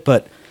about it,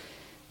 but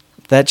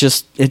that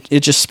just... It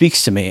just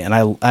speaks to me, and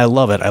I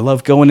love it. I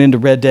love going into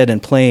Red Dead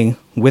and playing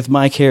with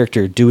my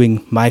character,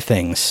 doing my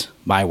things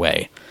my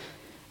way.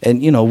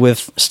 And,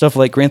 with stuff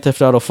like Grand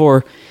Theft Auto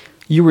 4,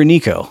 you were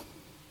Nico.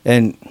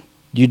 And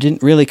you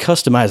didn't really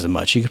customize him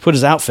much. You could put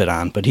his outfit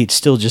on, but he'd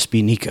still just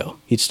be Nico.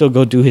 He'd still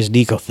go do his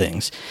Nico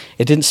things.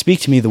 It didn't speak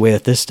to me the way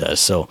that this does.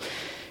 So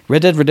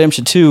Red Dead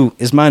Redemption 2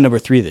 is my number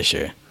 3 this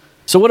year.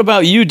 So what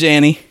about you,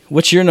 Danny?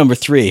 What's your number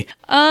 3?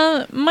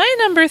 My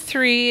number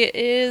 3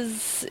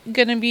 is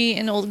going to be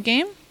an old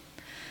game.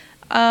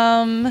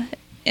 And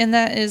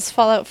that is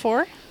Fallout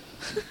 4.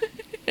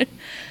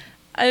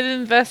 I've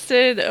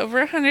invested over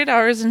 100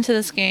 hours into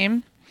this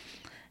game,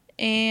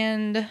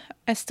 and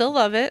I still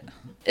love it.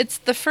 It's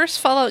the first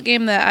Fallout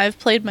game that I've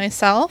played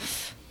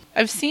myself.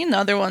 I've seen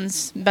other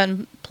ones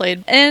been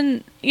played,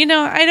 and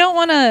I don't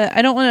want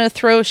to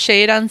throw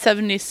shade on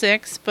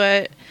 76,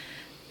 but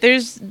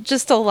there's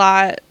just a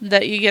lot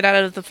that you get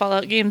out of the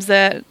Fallout games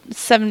that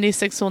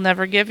 76 will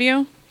never give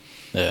you.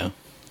 Yeah.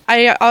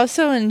 I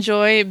also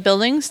enjoy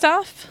building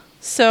stuff,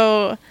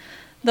 so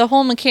the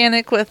whole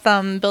mechanic with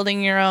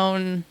building your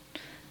own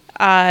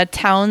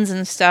towns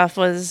and stuff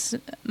was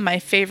my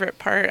favorite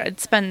part. I'd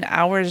spend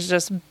hours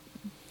just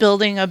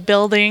building a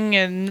building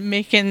and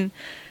making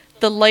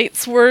the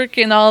lights work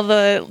in all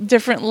the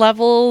different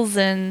levels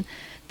and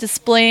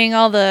displaying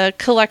all the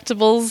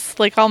collectibles,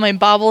 like all my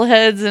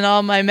bobbleheads and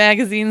all my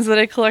magazines that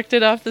I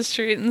collected off the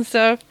street and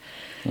stuff.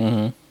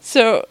 Mm-hmm.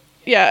 So,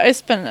 yeah, I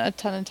spent a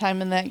ton of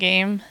time in that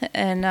game,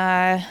 and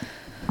I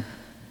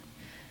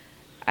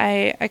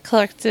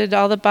collected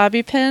all the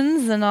bobby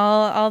pins and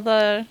all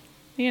the,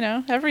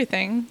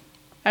 everything.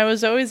 I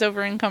was always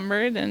over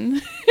encumbered,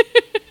 and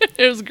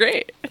it was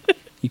great.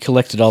 You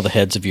collected all the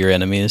heads of your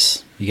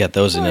enemies. You got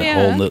those in a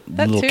whole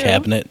little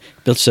cabinet.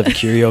 Built yourself a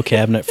curio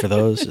cabinet for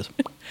those.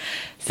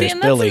 See,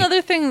 and that's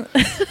another thing.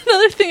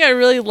 Another thing I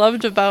really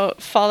loved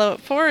about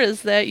Fallout 4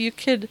 is that you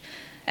could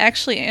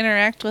actually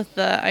interact with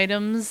the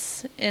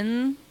items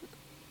in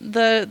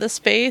the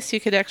space. You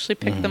could actually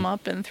pick them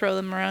up and throw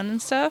them around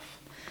and stuff.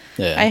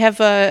 Yeah. I have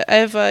a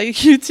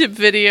YouTube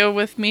video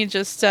with me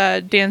just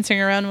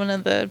dancing around one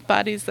of the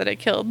bodies that I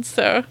killed.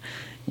 So,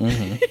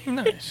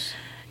 Nice.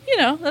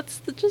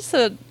 That's just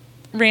a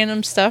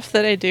random stuff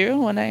that I do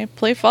when I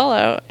play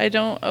Fallout. I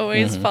don't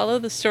always follow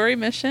the story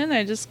mission.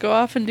 I just go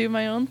off and do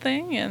my own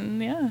thing,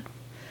 and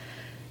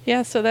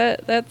yeah. So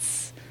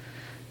that's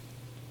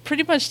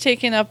pretty much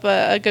taken up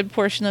a good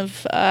portion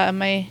of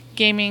my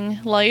gaming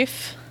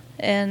life,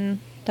 and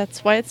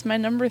that's why it's my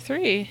number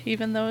 3,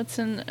 even though it's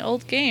an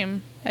old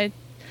game. I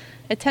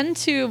tend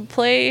to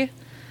play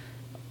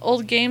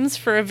old games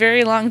for a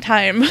very long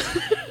time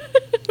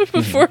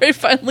before I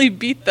finally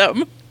beat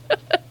them.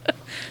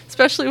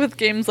 Especially with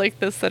games like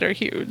this that are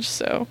huge.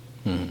 So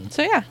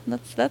yeah,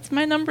 that's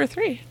my number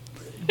 3.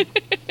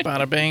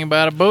 Bada bang,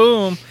 bada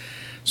boom.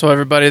 So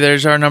everybody,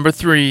 there's our number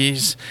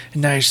 3s.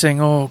 And now you're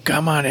saying, oh,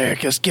 come on,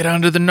 Eric, let's get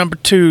on to the number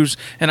 2s.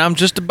 And I'm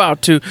just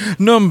about to.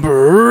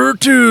 Number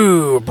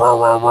 2. Are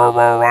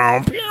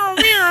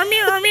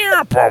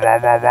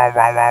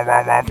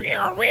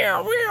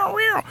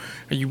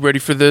you ready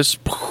for this?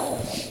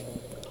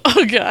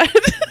 Oh, God.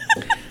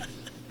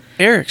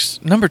 Eric's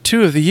number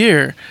 2 of the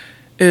year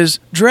is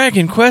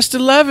Dragon Quest XI.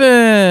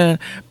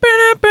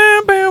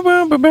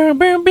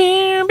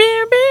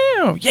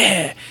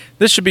 Yeah,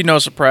 this should be no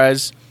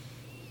surprise.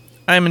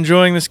 I'm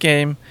enjoying this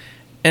game,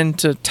 and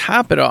to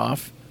top it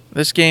off,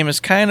 this game is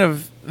kind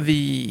of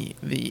the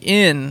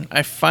in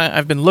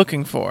I've been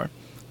looking for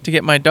to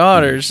get my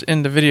daughters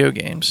into video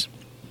games.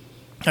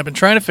 I've been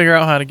trying to figure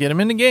out how to get them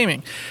into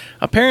gaming.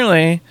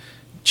 Apparently,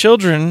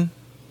 children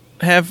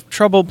have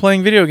trouble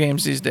playing video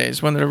games these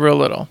days when they're real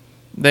little.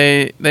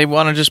 They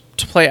want to just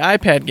play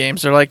iPad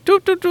games. They're like, doop,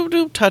 doop, doop,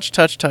 doop, touch,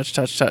 touch, touch,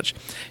 touch, touch.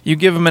 You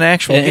give them an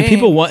actual game.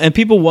 And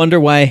people wonder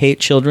why I hate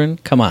children.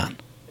 Come on.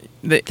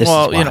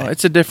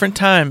 It's a different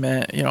time,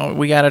 man.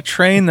 We got to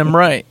train them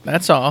right.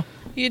 That's all.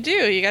 You do.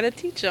 You got to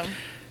teach them.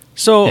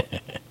 So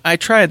I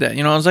tried that.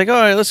 I was like, all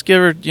right, let's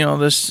give her,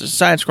 this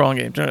side-scrolling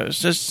game.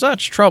 It's just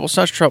such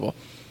trouble.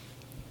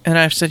 And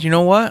I said, you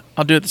know what?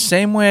 I'll do it the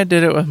same way I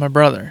did it with my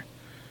brother.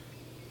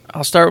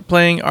 I'll start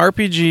playing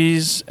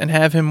RPGs and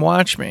have him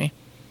watch me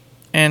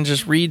and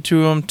just read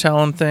to him,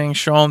 tell him things,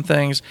 show him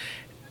things,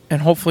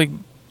 and hopefully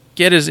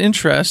get his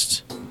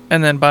interest,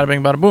 and then bada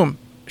bing, bada boom.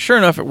 Sure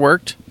enough, it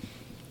worked.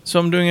 So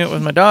I'm doing it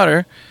with my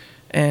daughter,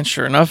 and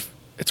sure enough,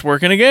 it's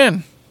working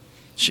again.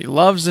 She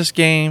loves this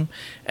game.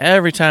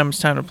 Every time it's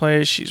time to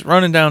play, she's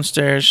running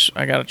downstairs.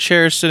 I got a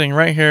chair sitting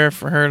right here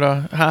for her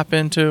to hop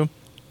into.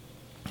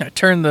 I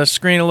turn the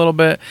screen a little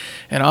bit,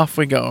 and off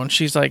we go. And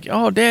she's like,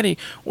 oh, Daddy,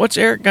 what's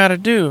Eric got to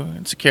do?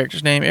 It's a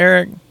character's name,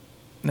 Eric.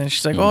 And then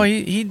she's like, oh,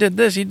 he did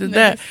this, he did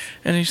that.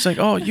 And he's like,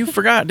 oh, you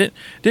forgot.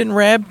 Didn't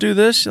Rab do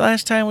this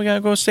last time? We got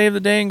to go save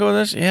the day and go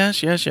this? Yes.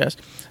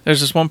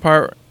 There's this one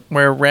part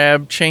where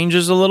Rab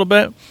changes a little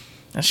bit.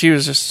 And she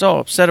was just so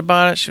upset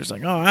about it. She was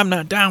like, oh, I'm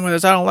not down with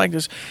this. I don't like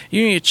this.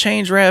 You need to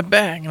change Rab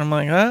back. And I'm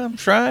like, I'm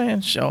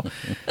trying. So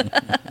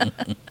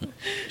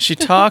she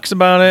talks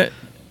about it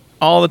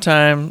all the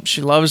time.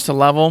 She loves to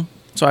level.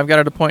 So I've got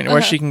her to the point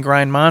where she can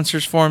grind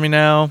monsters for me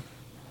now.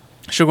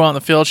 She'll go out in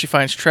the field. She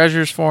finds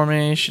treasures for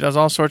me. She does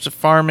all sorts of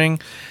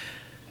farming.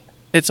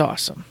 It's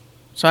awesome.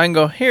 So I can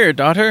go, here,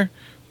 daughter,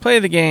 play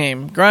the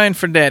game. Grind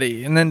for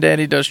Daddy. And then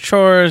Daddy does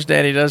chores.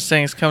 Daddy does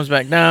things, comes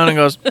back down and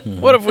goes,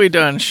 what have we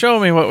done? Show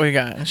me what we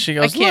got. And she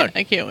goes, look.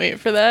 I can't wait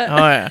for that. Oh,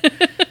 yeah.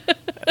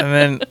 And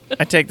then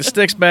I take the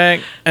sticks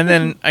back, and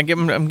then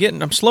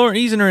I'm slower,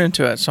 easing her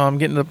into it. So I'm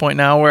getting to the point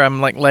now where I'm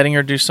like letting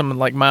her do some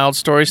like mild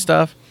story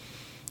stuff.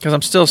 Because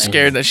I'm still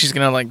scared that she's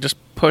going to like just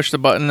push the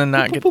button and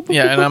not get...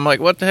 Yeah, and I'm like,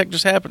 what the heck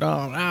just happened?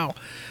 Oh, no.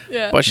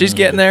 Yeah. But she's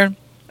getting there.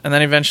 And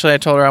then eventually I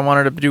told her I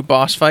wanted her to do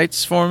boss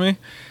fights for me.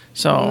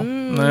 So...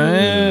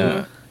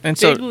 And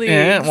so,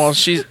 well,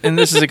 and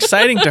this is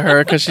exciting to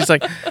her because she's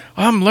like,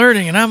 I'm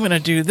learning and I'm going to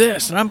do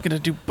this and I'm going to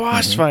do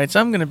boss fights.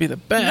 I'm going to be the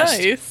best.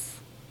 Nice.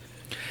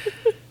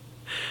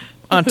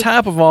 On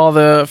top of all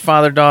the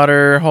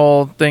father-daughter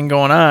whole thing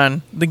going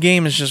on, the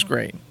game is just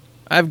great.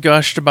 I've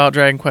gushed about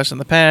Dragon Quest in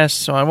the past,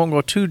 so I won't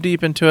go too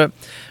deep into it,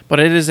 but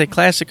it is a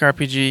classic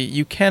RPG.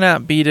 You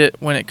cannot beat it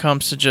when it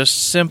comes to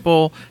just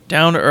simple,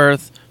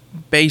 down-to-earth,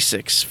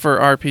 basics for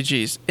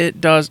RPGs. It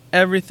does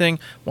everything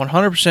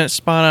 100%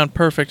 spot on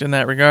perfect in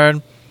that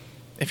regard.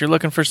 If you're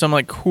looking for some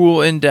like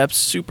cool, in-depth,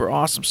 super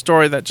awesome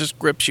story that just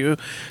grips you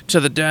to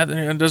the death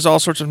and does all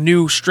sorts of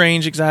new,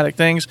 strange, exotic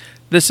things,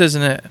 this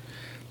isn't it.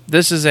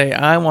 This is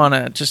I want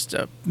to just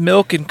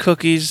milk and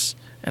cookies,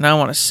 and I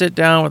want to sit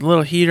down with a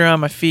little heater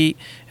on my feet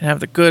and have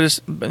the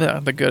goodest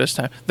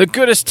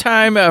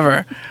time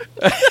ever.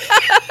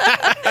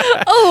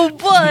 Oh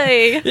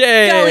boy!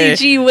 Yay! Golly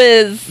gee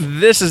whiz!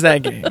 This is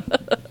that game,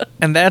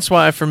 and that's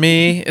why for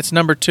me it's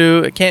number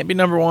 2. It can't be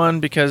number 1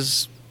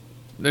 because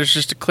there's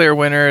just a clear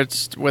winner.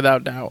 It's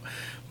without doubt.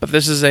 But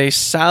this is a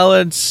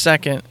solid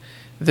second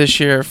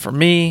this year for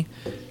me.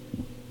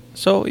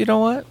 So you know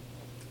what?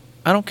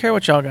 I don't care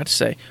what y'all got to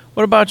say.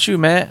 What about you,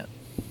 Matt?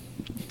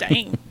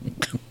 Dang.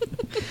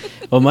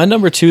 Well, my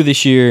number 2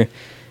 this year,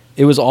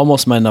 it was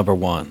almost my number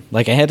 1.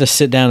 Like, I had to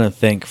sit down and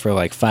think for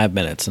like 5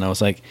 minutes, and I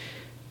was like,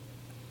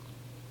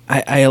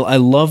 I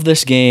love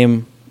this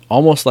game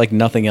almost like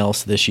nothing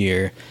else this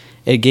year.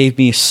 It gave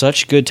me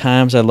such good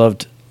times. I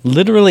loved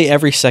literally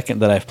every second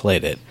that I've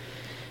played it.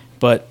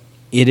 But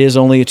it is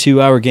only a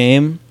 2-hour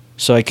game,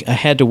 so I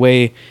had to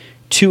weigh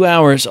 2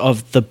 hours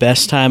of the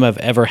best time I've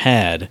ever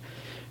had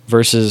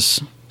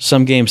versus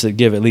some games that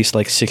give at least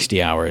like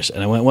 60 hours.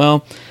 And I went,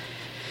 well,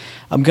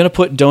 I'm going to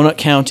put Donut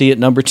County at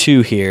number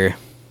 2 here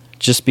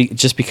just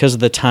because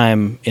of the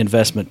time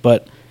investment.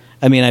 But,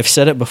 I mean, I've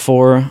said it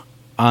before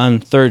on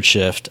Third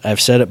Shift. I've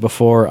said it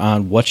before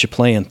on What You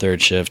Play in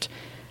Third Shift.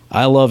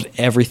 I loved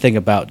everything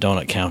about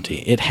Donut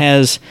County. It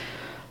has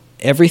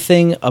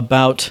everything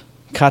about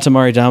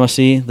Katamari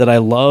Damacy that I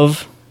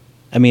love.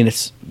 I mean,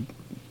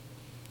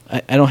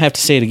 I don't have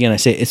to say it again. I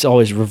say it's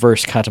always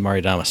reverse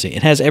Katamari Damacy.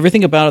 It has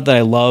everything about it that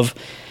I love,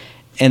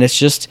 and it's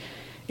just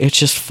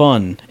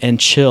fun and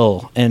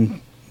chill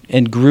and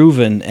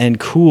grooving and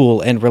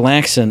cool and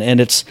relaxing, and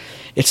it's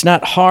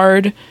not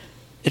hard,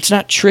 it's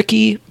not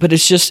tricky, but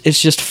it's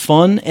just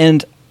fun,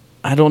 and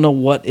I don't know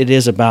what it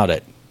is about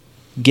it.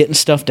 Getting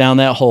stuff down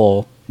that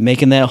hole,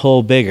 making that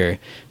hole bigger,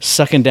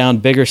 sucking down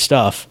bigger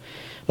stuff.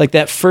 Like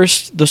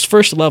those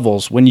first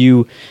levels when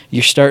you're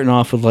starting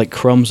off with like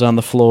crumbs on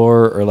the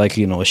floor or like,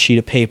 you know, a sheet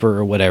of paper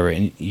or whatever,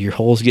 and your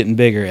hole's getting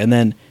bigger, and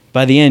then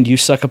by the end you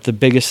suck up the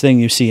biggest thing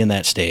you see in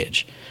that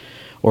stage.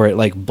 Or it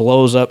like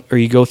blows up, or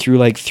you go through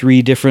like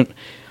 3 different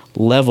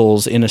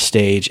levels in a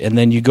stage, and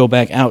then you go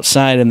back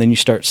outside, and then you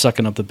start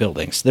sucking up the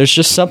buildings. There's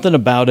just something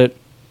about it.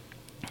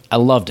 I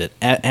loved it.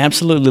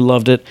 Absolutely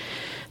loved it.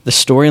 The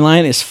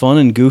storyline is fun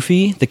and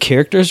goofy. The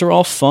characters are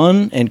all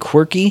fun and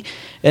quirky.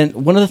 And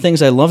one of the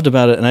things I loved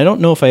about it, and I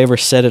don't know if I ever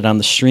said it on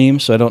the stream,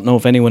 so I don't know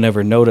if anyone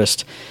ever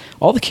noticed,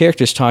 all the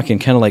characters talking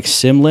kind of like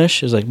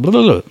Simlish. It's like blah,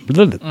 blah,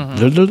 blah,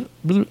 blah, blah,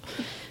 blah.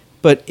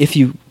 But if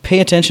you pay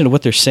attention to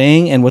what they're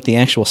saying and what the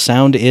actual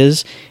sound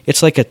is,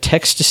 it's like a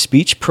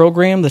text-to-speech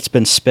program that's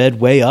been sped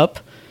way up.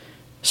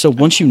 So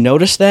once you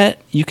notice that,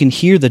 you can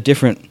hear the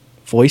different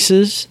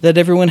voices that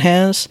everyone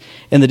has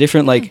and the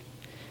different, like,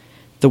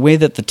 the way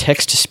that the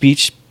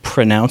text-to-speech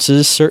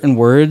pronounces certain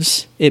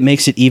words. It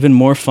makes it even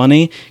more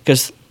funny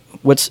because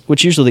what's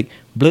usually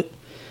bleh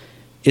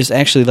is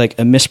actually like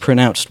a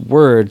mispronounced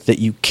word that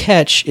you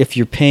catch if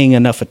you're paying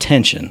enough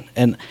attention.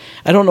 And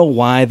I don't know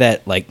why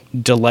that like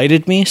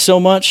delighted me so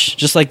much,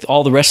 just like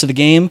all the rest of the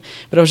game.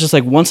 But I was just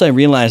like, once I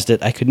realized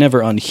it, I could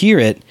never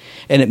unhear it,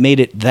 and it made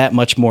it that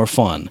much more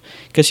fun.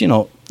 Because, you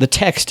know, the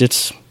text,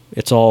 it's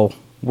all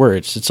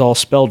words. It's all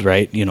spelled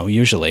right, you know,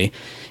 usually,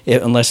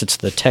 unless it's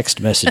the text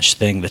message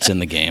thing that's in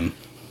the game.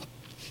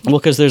 Well,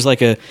 because there's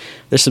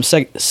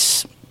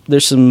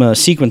some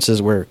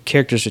sequences where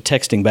characters are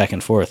texting back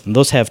and forth, and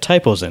those have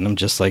typos in them,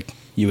 just like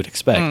you would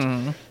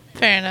expect.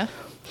 Fair enough.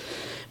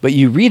 But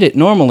you read it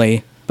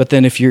normally, but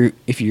then if you're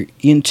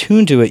in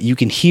tune to it, you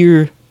can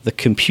hear the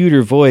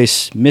computer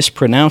voice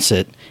mispronounce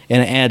it,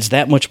 and it adds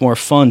that much more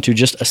fun to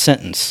just a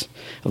sentence.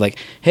 Like,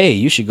 hey,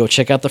 you should go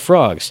check out the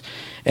frogs.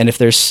 And if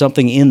there's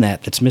something in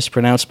that's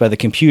mispronounced by the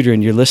computer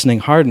and you're listening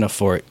hard enough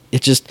for it,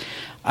 it's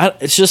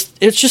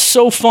just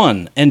so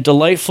fun and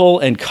delightful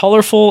and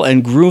colorful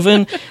and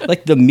grooving.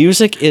 Like, the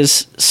music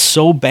is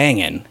so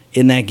banging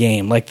in that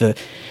game. Like,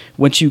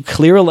 once you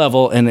clear a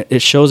level and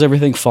it shows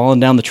everything falling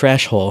down the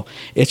trash hole,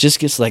 it just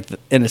gets like,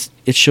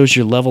 it shows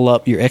your level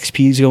up, your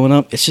XP's going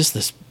up. It's just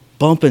this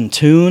bumping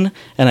tune,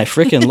 and I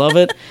freaking love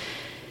it.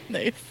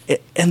 Nice.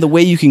 And the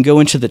way you can go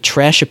into the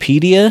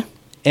Trashopedia,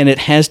 and it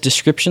has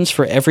descriptions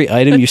for every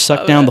item you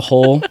suck down the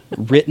hole,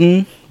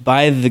 written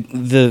by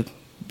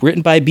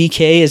written by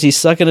BK as he's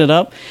sucking it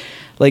up.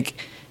 Like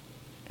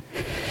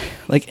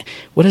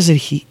what is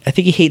it? I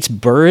think he hates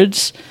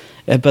birds,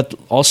 but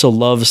also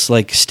loves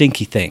like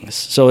stinky things.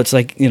 So it's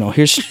like, you know,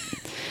 here's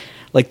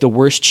like the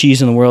worst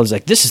cheese in the world. He's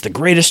like, this is the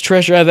greatest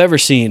treasure I've ever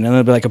seen. And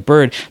it'll be like a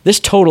bird. This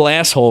total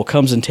asshole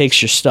comes and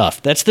takes your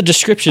stuff. That's the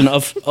description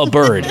of a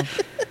bird.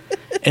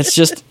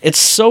 It's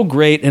so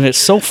great, and it's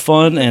so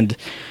fun and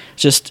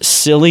just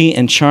silly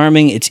and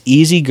charming. It's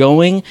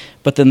easygoing,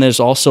 but then there's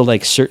also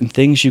like certain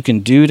things you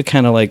can do to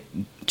kind of like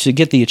to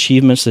get the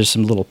achievements, there's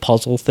some little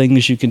puzzle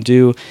things you can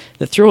do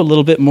that throw a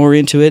little bit more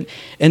into it,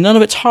 and none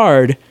of it's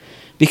hard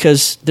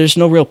because there's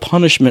no real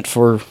punishment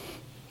for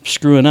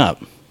screwing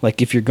up.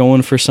 Like if you're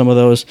going for some of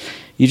those,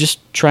 you just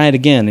try it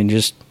again and you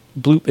just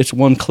bloop. It's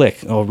one click.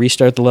 Oh,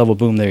 restart the level.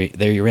 Boom.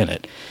 There you're in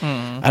it.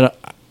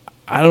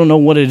 I don't know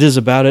what it is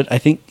about it. I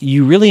think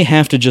you really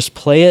have to just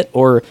play it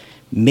or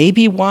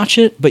maybe watch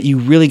it, but you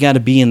really got to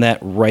be in that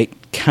right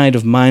kind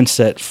of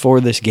mindset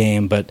for this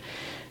game. But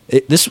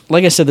this,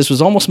 like I said, this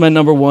was almost my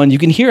number one. You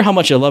can hear how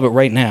much I love it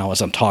right now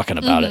as I'm talking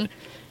about it.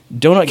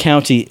 Donut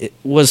County, it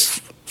was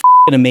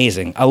f***ing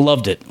amazing. I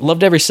loved it.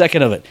 Loved every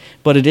second of it.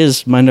 But it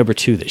is my number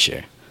 2 this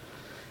year.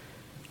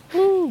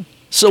 Woo.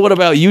 So what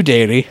about you,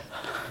 Danny?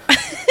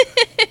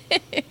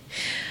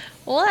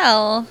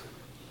 Well,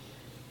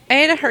 I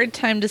had a hard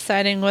time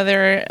deciding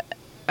whether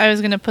I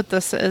was going to put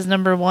this as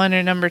number 1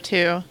 or number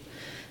 2.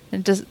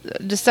 And just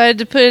decided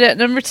to put it at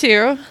number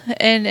 2,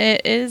 and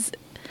it is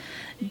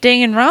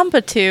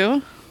Danganronpa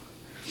 2,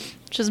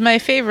 which is my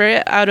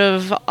favorite out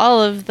of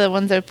all of the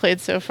ones I've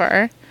played so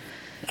far.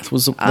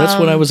 That's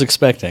what I was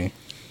expecting.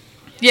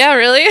 Yeah,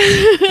 really?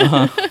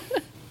 Uh-huh.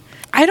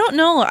 I don't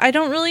know. I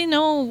don't really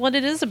know what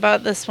it is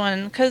about this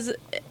one, because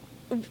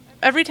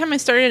every time I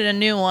started a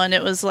new one,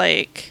 it was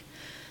like,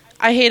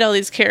 I hate all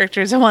these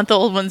characters. I want the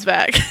old ones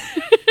back.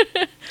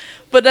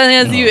 But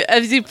then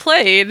as you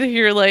played,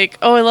 you're like,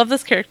 oh, I love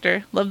this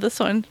character. Love this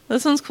one.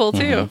 This one's cool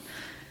too.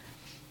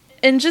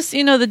 And just, the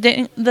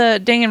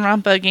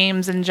Danganronpa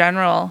games in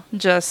general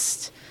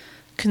just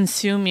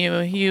consume you.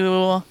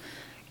 You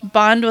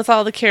bond with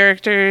all the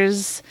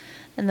characters,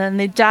 and then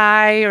they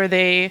die or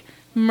they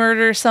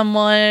murder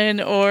someone,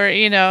 or,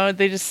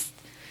 they just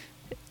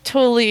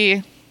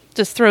totally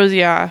just throws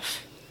you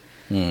off.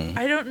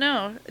 I don't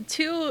know.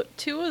 Two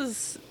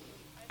was,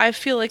 I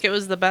feel like it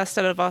was the best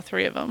out of all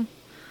 3 of them.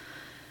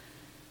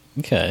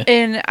 Okay.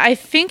 And I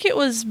think it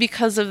was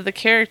because of the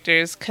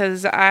characters,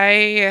 because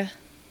I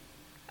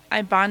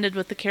bonded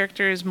with the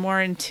characters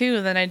more in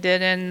 2 than I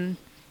did in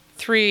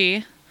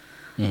 3.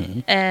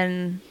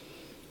 And,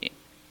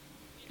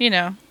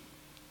 I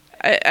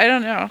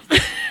don't know.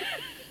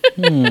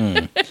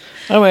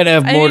 I might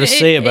have more to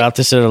say about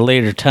this at a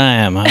later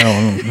time. I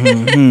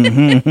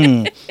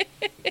don't.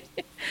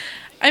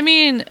 I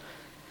mean,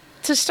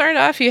 to start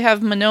off, you have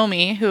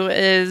Monomi, who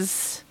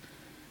is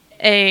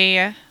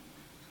a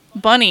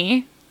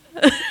bunny.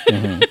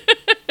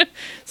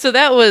 So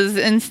that was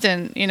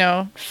instant,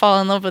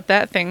 fall in love with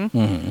that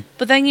thing.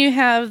 But then you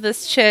have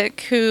this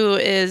chick who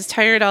is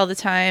tired all the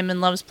time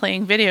and loves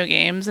playing video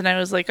games, and I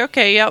was like,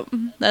 okay, yep,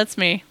 that's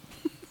me.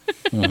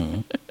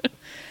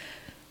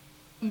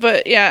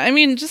 But yeah, I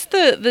mean, just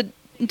the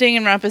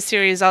Danganronpa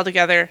series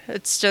altogether,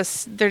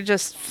 they're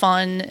just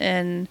fun,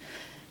 and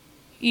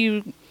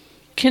you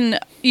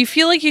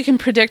feel like you can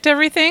predict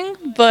everything,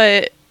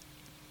 but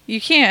you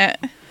can't.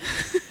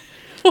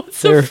 What's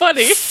so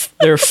funny?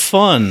 They're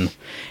fun.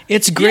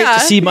 It's great to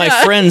see my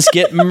friends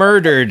get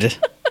murdered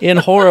in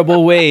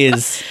horrible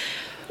ways.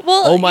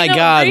 Well, oh my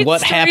God,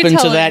 what happened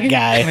to that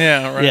guy?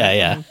 Yeah, right.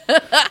 Yeah.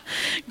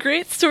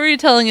 Great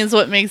storytelling is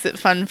what makes it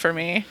fun for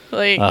me.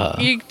 Like,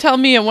 you tell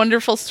me a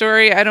wonderful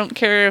story, I don't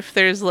care if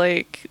there's,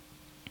 like,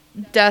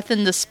 death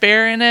and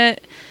despair in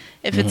it.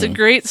 If it's a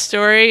great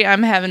story,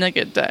 I'm having a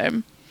good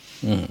time.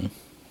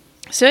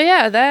 So,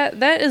 yeah,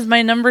 that is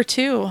my number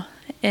 2.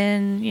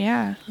 And,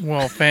 yeah.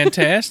 Well,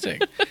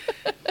 fantastic.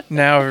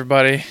 Now,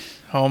 everybody,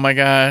 oh my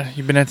God,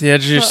 you've been at the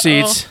edge of your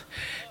seats.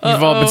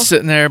 You've all been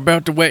sitting there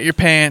about to wet your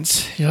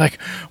pants. You're like,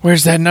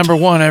 where's that number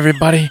 1,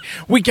 everybody?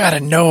 We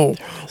gotta know.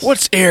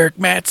 What's Eric,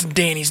 Matt's, and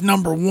Danny's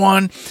number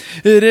 1?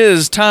 It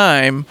is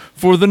time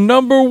for the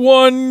number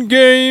 1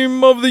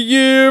 game of the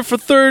year for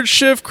Third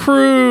Shift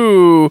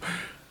Crew.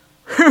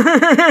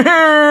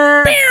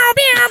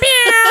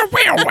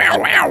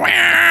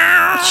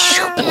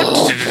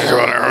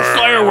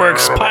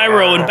 Fireworks,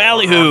 pyro, and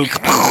ballyhoo.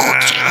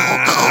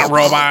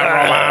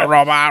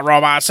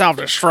 Robot,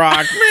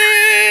 self-destruct.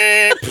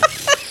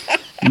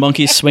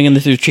 Monkeys swinging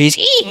through trees.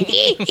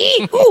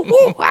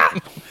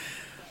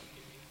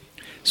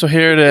 So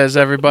here it is,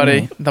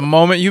 everybody. The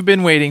moment you've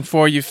been waiting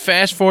for. You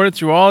fast-forwarded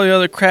through all the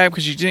other crap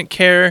because you didn't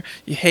care.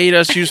 You hate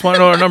us. You just want to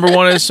know what our number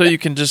 1 is so you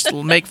can just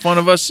make fun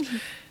of us.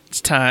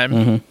 It's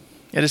time.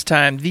 It is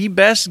time. The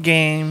best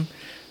game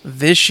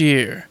this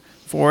year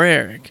for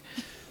Eric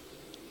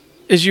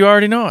is, you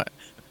already know it.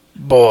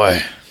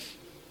 Boy.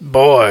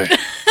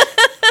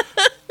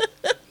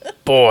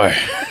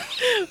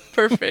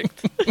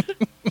 Perfect.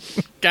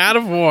 God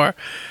of War,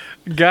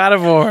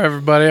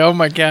 everybody. Oh,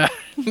 my God.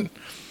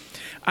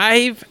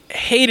 I've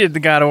hated the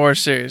God of War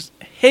series.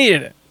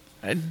 Hated it.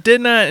 I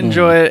did not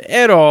enjoy it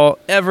at all,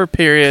 ever,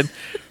 period,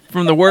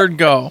 from the word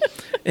go.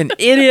 An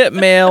idiot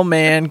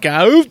mailman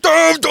guy who's so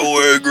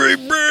angry,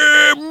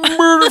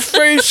 murder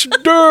face,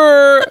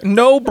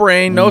 no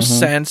brain, no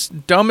sense,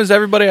 dumb as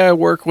everybody I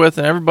work with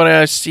and everybody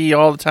I see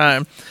all the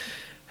time.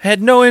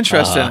 Had no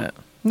interest in it.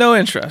 No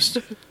interest.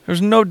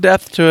 There's no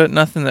depth to it,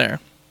 nothing there.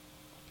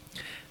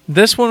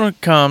 This one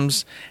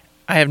comes,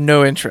 I have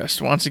no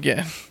interest, once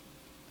again.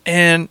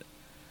 And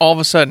all of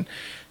a sudden,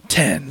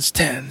 10s,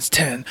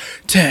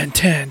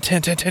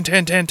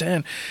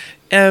 10.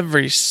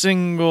 Every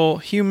single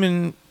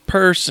human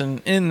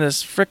person in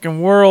this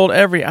freaking world,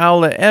 every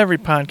outlet, every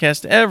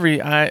podcast, every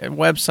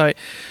website,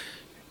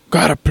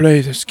 gotta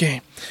play this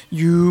game.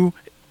 You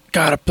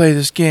gotta play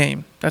this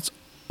game. That's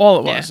all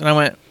it was. Yeah. And I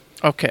went,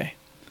 okay,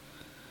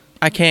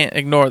 I can't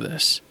ignore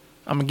this.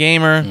 I'm a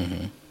gamer.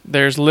 Mm-hmm.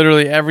 There's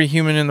literally every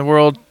human in the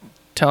world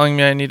telling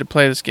me I need to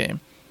play this game.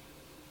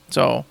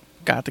 So,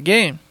 got the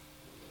game.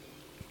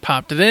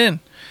 Popped it in.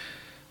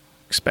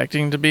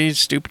 Expecting to be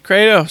stupid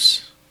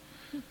Kratos.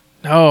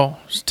 No,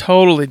 it's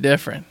totally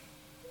different.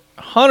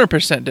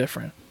 100%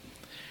 different.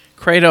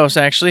 Kratos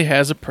actually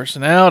has a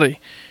personality.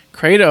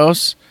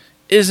 Kratos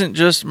isn't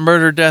just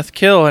murder, death,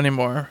 kill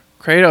anymore.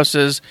 Kratos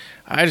is,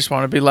 I just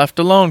want to be left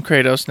alone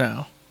Kratos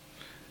now.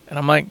 And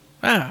I'm like,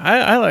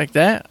 I like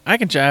that. I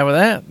can jive with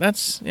that.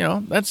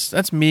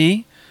 That's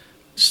me.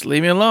 Just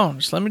leave me alone.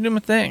 Just let me do my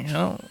thing.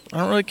 I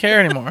don't really care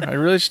anymore. I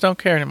really just don't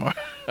care anymore.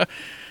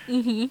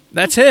 Mm-hmm.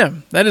 That's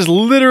him. That is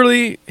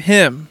literally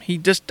him. He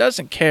just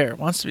doesn't care.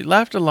 Wants to be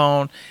left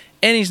alone,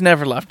 and he's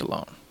never left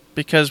alone.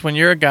 Because when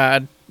you're a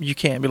god, you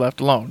can't be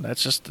left alone.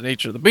 That's just the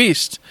nature of the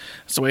beast.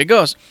 That's the way it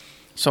goes.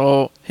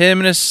 So him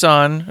and his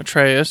son,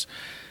 Atreus,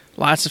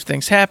 lots of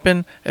things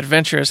happen.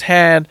 Adventure is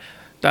had.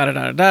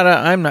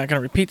 Da-da-da-da-da. I'm not going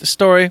to repeat the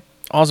story.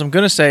 All I'm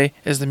going to say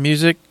is the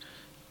music,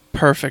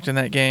 perfect in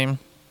that game.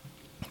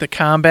 The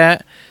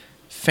combat,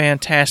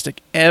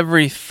 fantastic.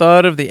 Every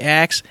thud of the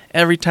axe,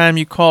 every time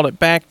you called it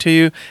back to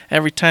you,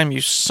 every time you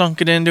sunk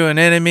it into an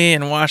enemy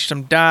and watched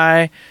them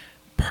die,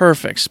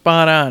 perfect,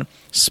 spot on.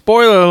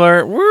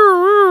 Spoiler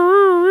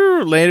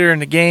alert, later in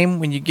the game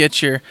when you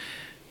get your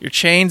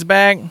chains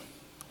back,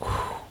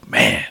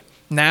 man,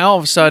 now all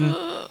of a sudden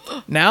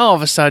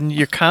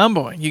you're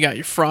comboing. You got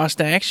your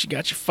frost axe, you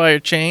got your fire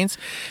chains,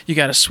 you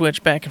got to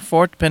switch back and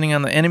forth depending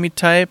on the enemy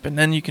type, and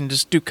then you can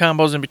just do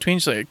combos in between.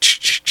 So like,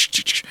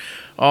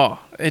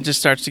 it just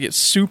starts to get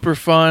super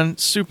fun,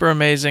 super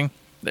amazing.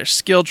 There's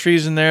skill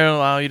trees in there that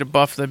allow you to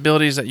buff the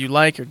abilities that you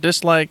like or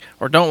dislike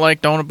or don't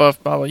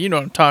buff, blah, blah. You know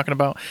what I'm talking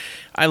about.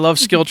 I love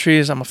skill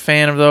trees. I'm a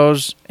fan of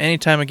those.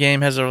 Anytime a game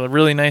has a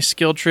really nice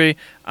skill tree,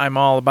 I'm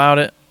all about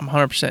it. I'm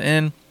 100%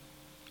 in.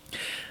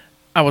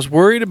 I was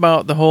worried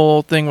about the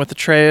whole thing with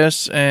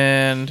Atreus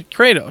and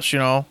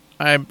Kratos,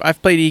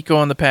 I've played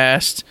Eco in the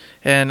past,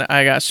 and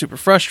I got super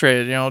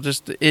frustrated,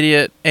 just the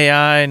idiot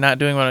AI not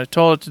doing what I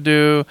told it to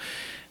do.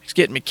 It's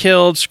getting me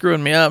killed,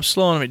 screwing me up,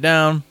 slowing me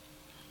down.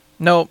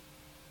 Nope.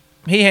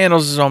 He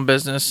handles his own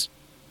business.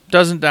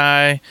 Doesn't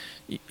die.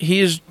 He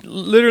is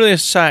literally a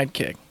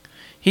sidekick.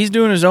 He's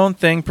doing his own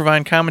thing,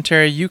 providing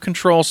commentary. You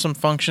control some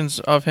functions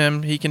of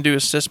him. He can do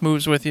assist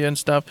moves with you and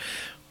stuff.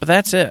 But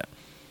that's it.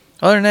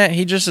 Other than that,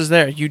 he just is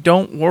there. You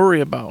don't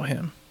worry about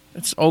him.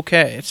 It's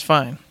okay. It's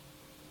fine.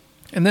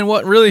 And then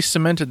what really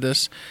cemented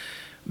this,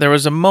 there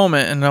was a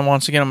moment, and then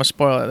once again I'm going to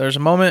spoil it. There's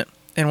a moment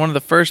in one of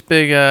the first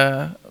big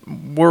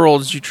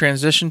worlds you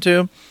transition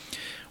to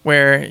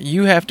where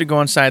you have to go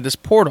inside this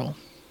portal.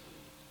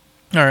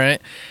 All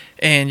right?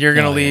 And you're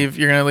going to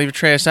leave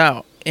Atreus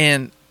out.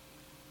 And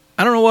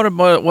I don't know what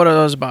it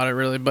was about it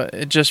really, but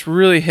it just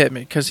really hit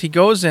me because he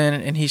goes in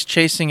and he's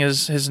chasing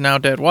his now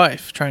dead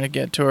wife, trying to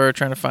get to her,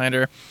 trying to find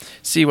her,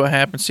 see what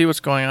happens, see what's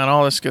going on,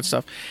 all this good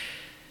stuff.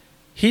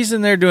 He's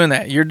in there doing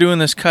that. You're doing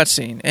this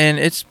cutscene, and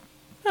it's,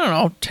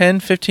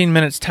 10, 15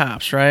 minutes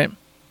tops, right?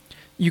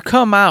 You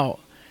come out,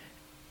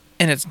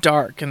 and it's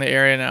dark in the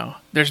area now.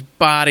 There's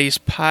bodies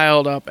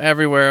piled up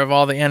everywhere of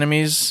all the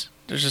enemies.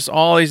 There's just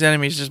all these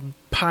enemies, just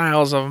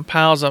piles of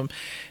them.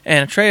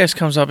 And Atreus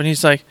comes up, and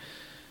he's like,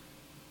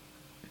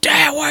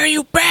 Dad, where are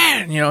you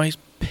been? He's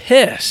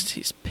pissed.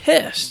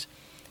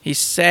 He's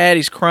sad.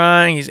 He's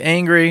crying. He's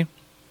angry.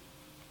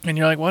 And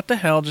you're like, what the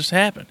hell just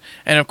happened?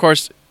 And of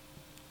course,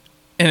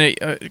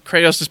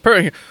 Kratos is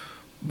perfect.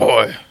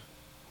 Boy,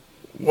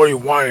 what are you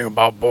whining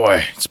about,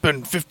 boy? It's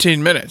been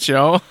 15 minutes,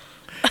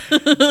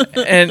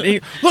 And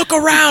he, look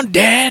around,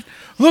 Dad.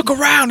 Look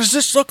around. Does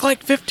this look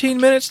like 15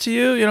 minutes to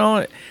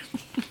you?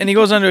 And he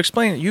goes on to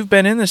explain, you've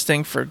been in this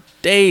thing for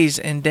days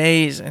and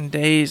days and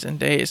days and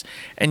days.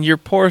 And your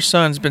poor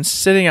son's been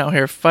sitting out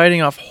here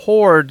fighting off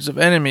hordes of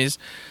enemies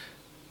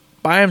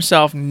by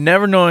himself,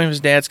 never knowing if his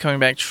dad's coming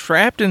back,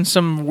 trapped in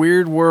some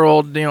weird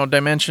world,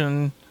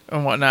 dimension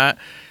and whatnot.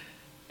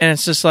 And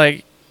it's just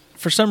like,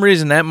 for some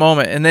reason, that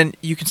moment, and then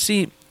you can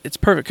see it's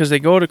perfect because they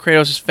go to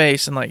Kratos'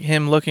 face and like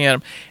him looking at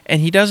him,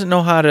 and he doesn't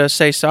know how to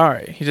say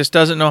sorry. He just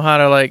doesn't know how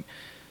to like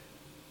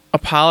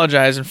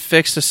apologize and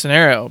fix the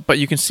scenario. But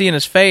you can see in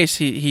his face,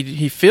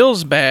 he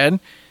feels bad,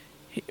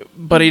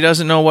 but he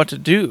doesn't know what to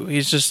do.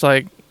 He's just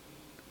like,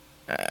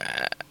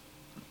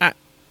 it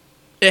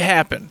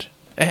happened.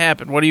 It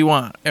happened. What do you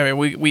want? I mean,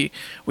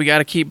 we got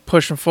to keep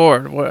pushing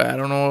forward. I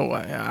don't know.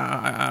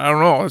 I don't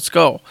know. Let's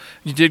go.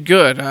 You did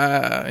good.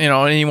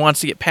 And he wants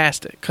to get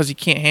past it because he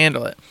can't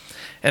handle it.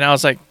 And I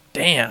was like,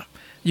 damn.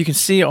 You can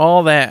see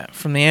all that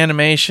from the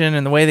animation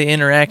and the way they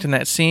interact in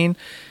that scene.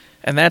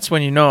 And that's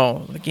when you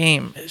know the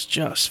game is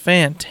just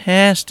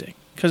fantastic.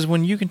 Because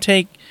when you can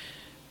take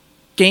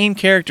game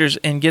characters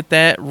and get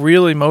that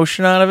real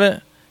emotion out of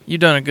it, you've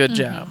done a good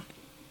job.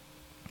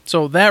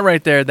 So that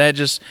right there, that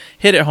just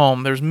hit it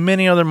home. There's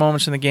many other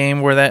moments in the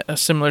game where a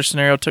similar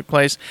scenario took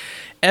place.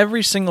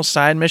 Every single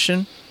side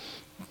mission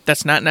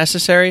that's not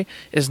necessary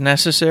is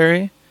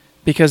necessary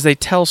because they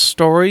tell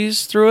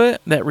stories through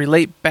it that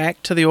relate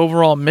back to the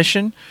overall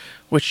mission,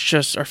 which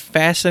just are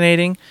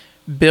fascinating,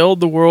 build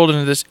the world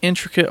into this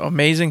intricate,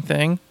 amazing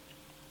thing.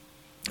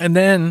 And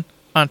then,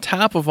 on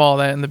top of all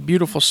that and the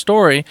beautiful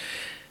story,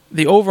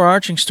 the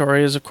overarching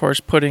story is, of course,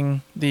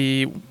 putting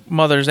the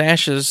mother's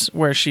ashes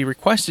where she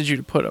requested you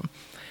to put them.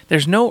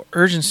 There's no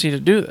urgency to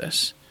do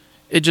this.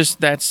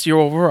 That's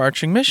your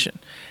overarching mission.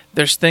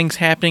 There's things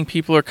happening,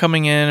 people are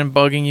coming in and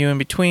bugging you in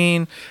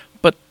between,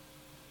 but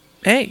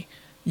hey,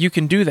 you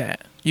can do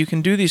that. You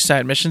can do these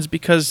side missions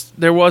because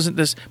there wasn't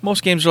this.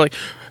 Most games are like,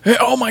 hey,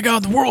 oh my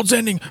god, the world's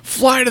ending,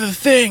 fly to the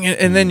thing.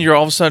 And then you're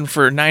all of a sudden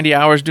for 90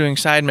 hours doing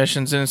side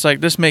missions, and it's like,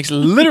 this makes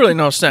literally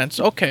no sense.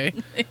 Okay,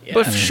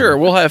 but sure,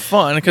 we'll have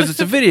fun because it's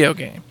a video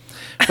game.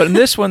 But in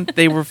this one,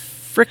 they were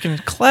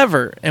freaking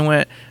clever and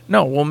went,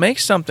 no, we'll make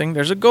something.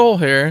 There's a goal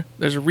here.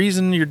 There's a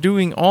reason you're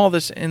doing all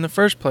this in the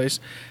first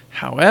place.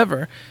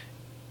 However,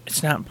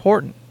 it's not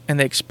important. And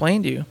they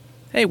explained to you,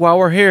 hey, while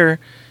we're here,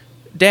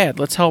 Dad,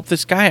 let's help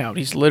this guy out.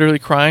 He's literally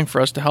crying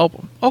for us to help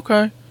him.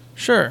 Okay,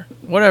 sure,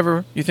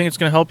 whatever. You think it's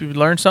going to help you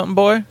learn something,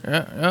 boy?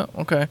 Yeah,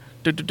 okay.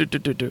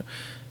 Do.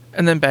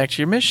 And then back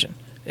to your mission.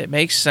 It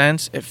makes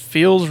sense. It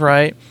feels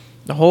right.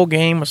 The whole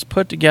game was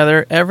put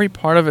together. Every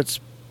part of it's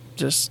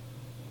just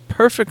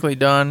perfectly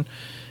done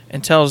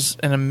and tells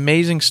an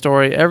amazing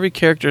story. Every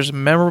character is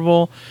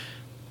memorable,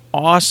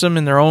 awesome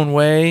in their own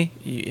way.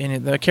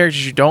 And the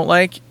characters you don't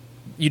like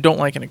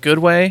in a good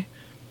way.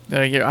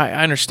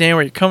 I understand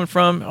where you're coming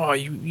from. Oh,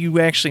 you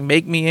actually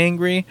make me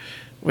angry,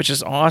 which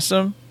is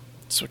awesome.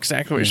 That's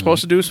exactly what you're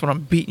supposed to do. So when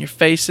I'm beating your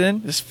face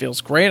in, this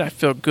feels great. I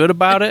feel good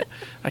about it.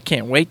 I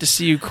can't wait to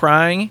see you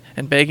crying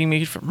and begging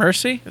me for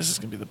mercy. This is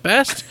going to be the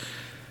best.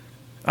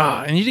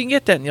 And you didn't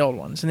get that in the old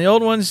ones. In the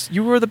old ones,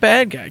 you were the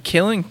bad guy,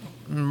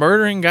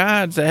 murdering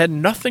gods that had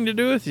nothing to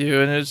do with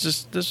you. And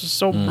this was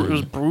so it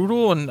was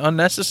brutal and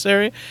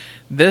unnecessary.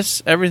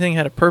 Everything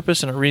had a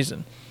purpose and a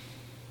reason.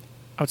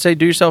 I would say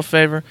do yourself a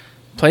favor.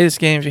 Play this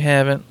game if you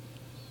haven't.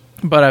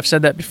 But I've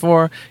said that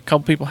before. A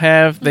couple people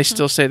have. They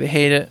still say they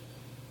hate it.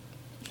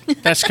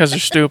 That's because they're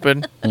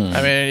stupid.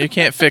 I mean, you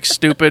can't fix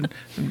stupid.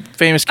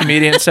 Famous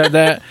comedian said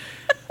that.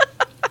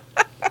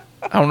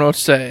 I don't know what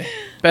to say.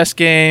 Best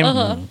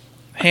game,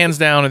 hands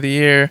down of the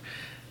year.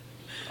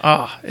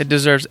 It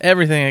deserves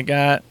everything it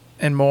got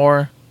and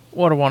more.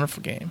 What a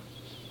wonderful game.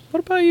 What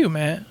about you,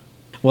 Matt?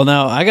 Well,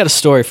 now, I got a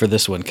story for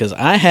this one because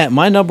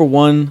my number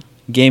one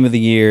game of the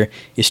year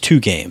is 2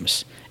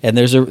 games. And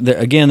there's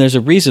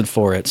a reason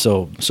for it,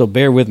 so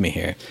bear with me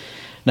here.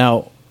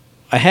 Now,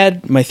 I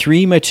had my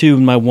 3, my 2,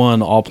 and my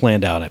 1 all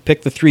planned out. I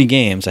picked the 3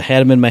 games. I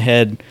had them in my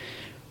head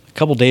a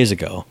couple days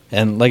ago.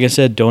 And like I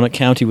said, Donut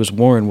County was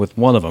warring with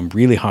one of them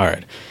really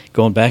hard,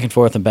 going back and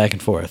forth and back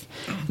and forth.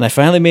 And I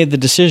finally made the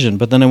decision,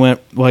 but then I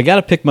went, well, I got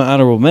to pick my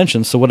honorable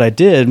mentions. So what I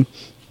did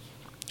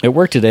at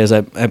work today is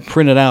I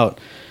printed out,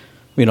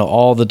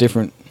 all the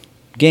different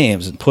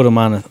games and put them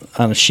on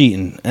a sheet.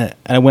 And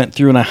I went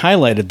through and I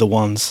highlighted the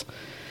ones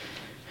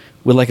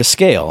with like a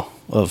scale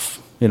of,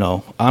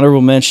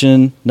 honorable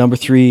mention, number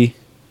 3,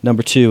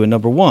 number 2, and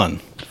number 1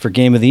 for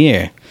game of the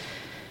year.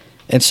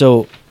 And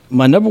so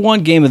my number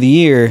 1 game of the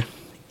year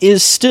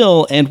is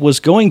still and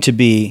was going to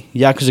be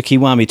Yakuza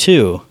Kiwami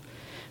 2.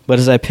 But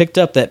as I picked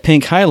up that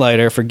pink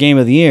highlighter for game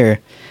of the year,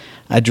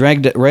 I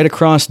dragged it right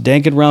across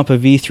Danganronpa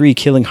V3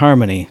 Killing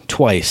Harmony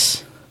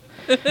twice.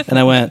 And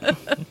I went,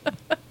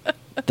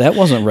 that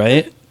wasn't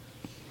right.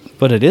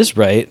 But it is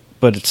right.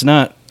 But it's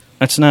not.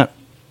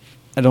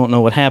 I don't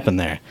know what happened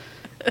there.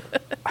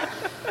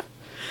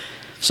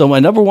 So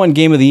my number 1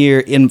 game of the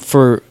year,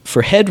 for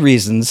head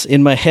reasons,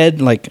 in my head,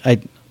 like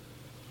I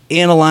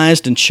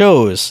analyzed and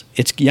chose,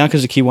 it's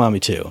Yakuza Kiwami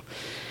 2.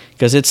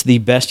 Because it's the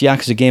best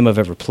Yakuza game I've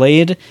ever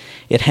played.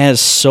 It has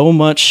so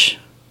much...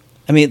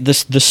 I mean, the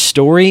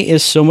story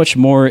is so much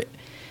more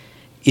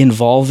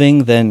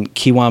involving than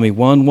Kiwami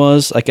 1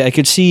 was. Like, I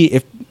could see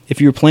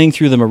if you were playing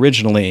through them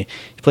originally,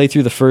 you played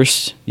through the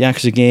first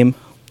Yakuza game,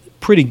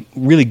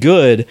 really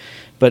good,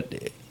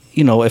 but,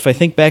 if I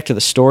think back to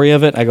the story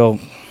of it, I go,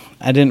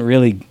 I didn't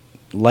really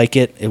like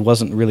it. It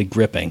wasn't really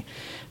gripping.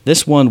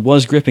 This one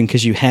was gripping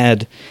because you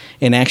had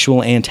an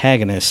actual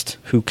antagonist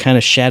who kind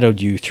of shadowed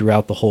you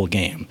throughout the whole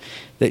game.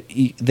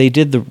 They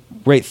did the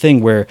right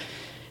thing where,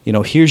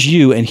 here's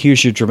you and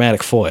here's your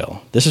dramatic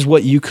foil. This is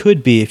what you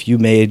could be if you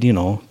made,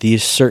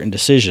 these certain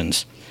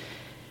decisions.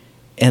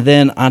 And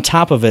then on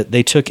top of it,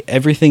 they took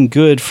everything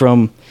good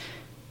from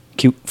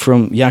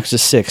Yakuza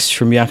 6,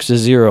 from Yakuza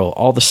 0,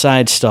 all the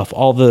side stuff,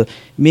 all the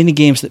mini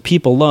games that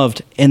people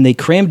loved, and they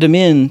crammed them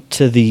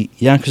into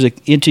Yakuza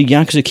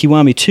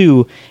Kiwami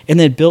 2, and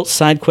then built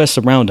side quests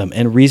around them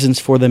and reasons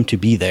for them to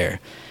be there.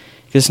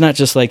 Because it's not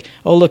just like,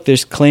 oh look,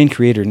 there's Clan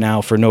Creator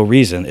now for no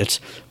reason. It's,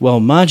 well,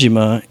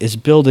 Majima is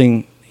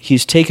building.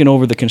 He's taken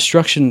over the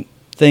construction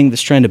thing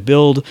that's trying to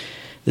build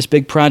this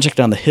big project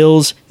on the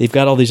hills. They've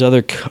got all these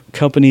other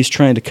companies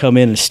trying to come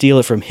in and steal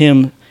it from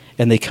him,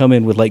 and they come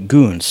in with like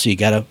goons. So you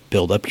got to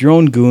build up your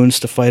own goons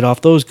to fight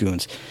off those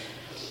goons.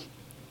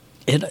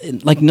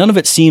 Like none of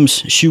it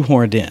seems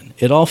shoehorned in.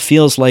 It all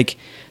feels like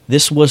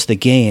this was the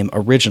game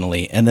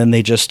originally, and then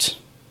they just,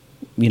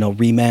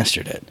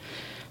 remastered it.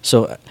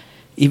 So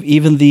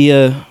even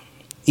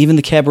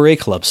the Cabaret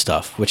Club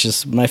stuff, which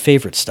is my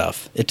favorite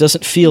stuff, it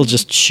doesn't feel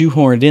just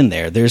shoehorned in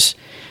there. There's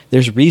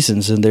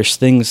reasons and there's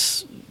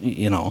things,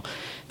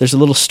 there's a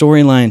little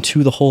storyline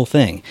to the whole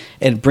thing.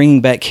 And bringing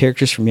back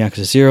characters from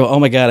Yakuza 0, oh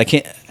my god,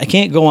 I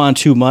can't go on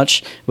too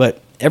much,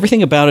 but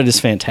everything about it is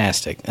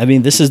fantastic. I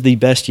mean, this is the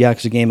best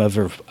Yakuza game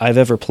I've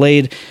ever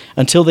played.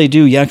 Until they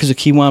do Yakuza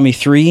Kiwami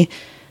 3,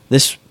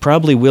 this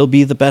probably will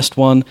be the best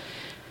one.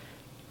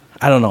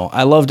 I don't know.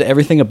 I loved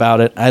everything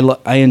about it.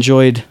 I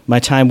enjoyed my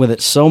time with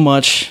it so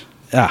much.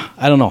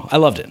 I don't know. I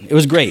loved it. It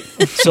was great.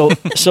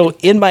 So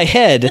in my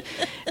head,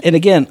 and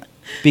again,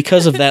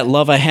 because of that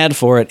love I had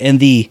for it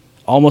and the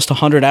almost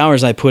 100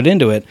 hours I put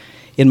into it,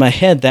 in my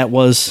head that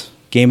was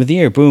Game of the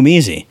Year. Boom,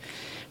 easy.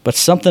 But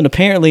something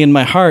apparently in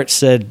my heart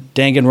said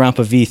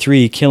Danganronpa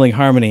V3 Killing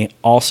Harmony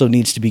also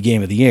needs to be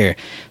Game of the Year.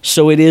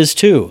 So it is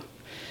too.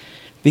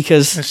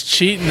 Because this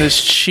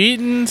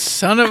cheating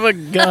son of a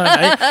gun.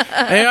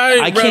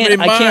 I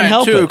can't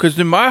help too, it. because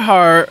in my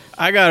heart,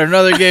 I got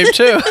another game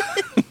too.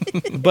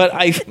 But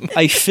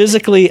I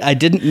physically, I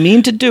didn't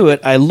mean to do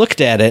it. I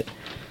looked at it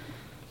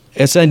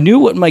as I knew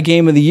what my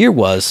Game of the Year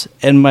was,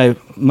 and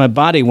my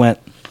body went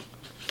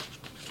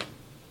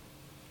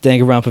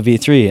Danganronpa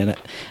V3, and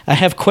I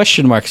have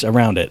question marks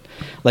around it.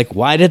 Like,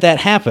 why did that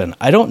happen?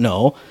 I don't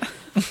know,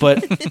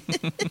 but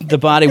the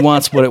body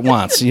wants what it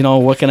wants.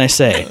 What can I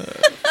say?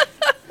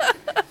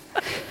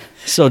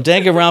 So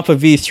Danganronpa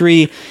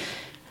V3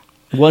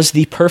 was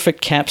the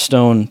perfect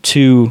capstone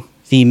to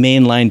the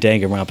mainline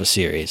Danganronpa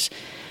series.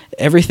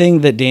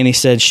 Everything that Danny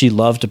said she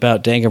loved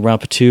about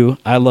Danganronpa 2,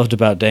 I loved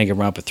about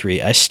Danganronpa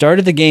 3. I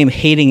started the game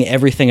hating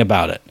everything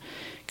about it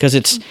because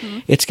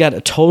it's got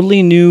a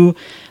totally new,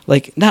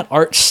 like, not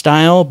art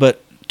style,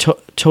 but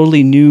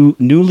totally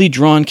newly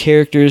drawn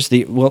characters.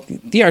 The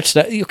art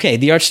style. Okay,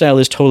 the art style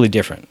is totally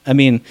different. I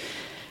mean,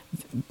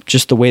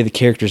 just the way the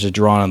characters are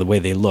drawn and the way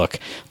they look.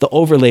 The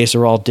overlays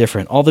are all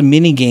different. All the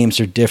mini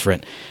games are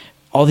different.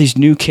 All these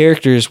new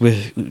characters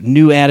with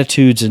new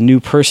attitudes and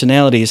new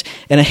personalities,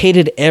 and I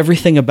hated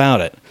everything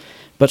about it.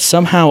 But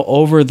somehow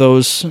over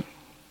those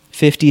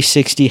 50,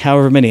 60,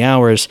 however many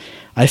hours,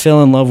 I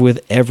fell in love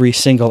with every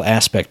single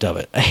aspect of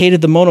it. I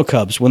hated the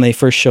Monokubs when they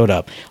first showed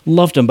up.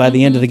 Loved them by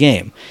the end of the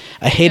game.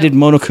 I hated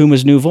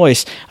Monokuma's new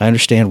voice. I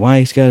understand why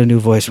he's got a new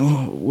voice.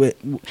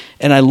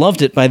 And I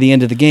loved it by the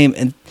end of the game.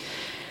 And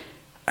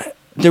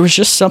there was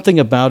just something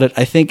about it.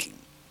 I think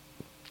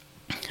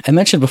I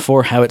mentioned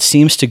before how it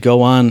seems to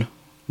go on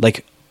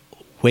like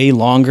way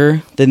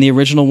longer than the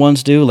original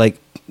ones do. Like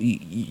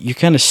you're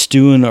kind of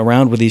stewing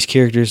around with these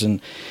characters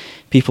and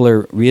people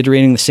are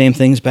reiterating the same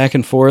things back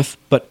and forth.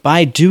 But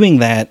by doing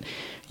that,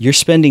 you're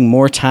spending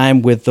more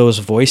time with those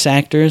voice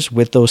actors,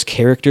 with those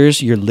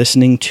characters. You're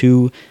listening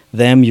to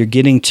them. You're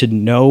getting to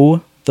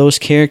know those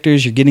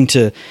characters. You're getting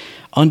to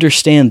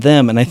understand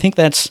them. And I think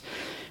that's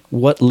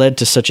what led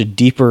to such a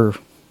deeper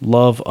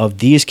love of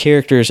these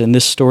characters and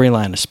this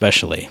storyline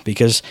especially,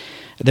 because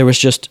there was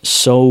just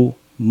so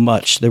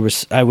much.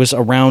 I was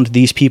around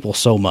these people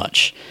so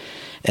much.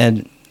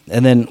 And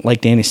then,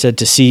 like Danny said,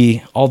 to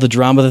see all the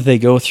drama that they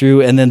go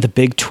through and then the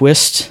big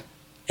twist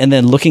and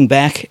then looking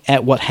back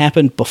at what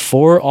happened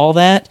before all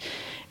that,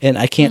 and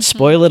I can't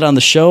spoil it on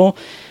the show,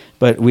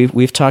 but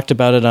we've talked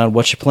about it on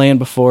What You Playing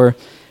before.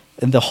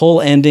 And the whole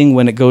ending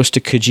when it goes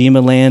to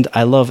Kojima Land,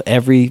 I love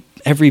every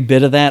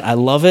bit of that. I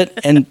love it.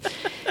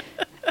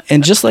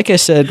 And just like I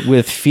said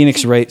with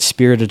Phoenix Wright,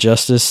 Spirit of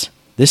Justice,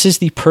 this is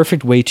the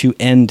perfect way to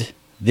end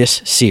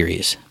this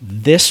series.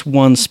 This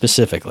one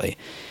specifically.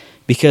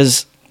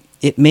 Because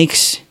it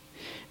makes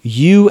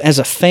you, as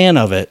a fan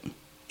of it,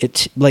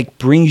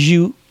 brings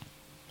you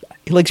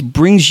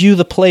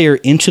the player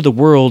into the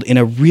world in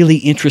a really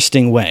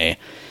interesting way.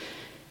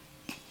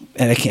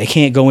 And I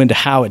can't go into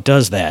how it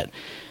does that.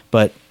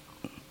 But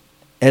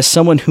as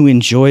someone who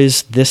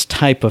enjoys this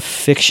type of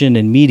fiction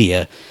and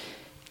media,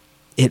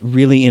 it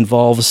really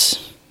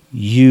involves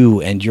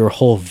you and your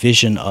whole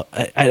vision of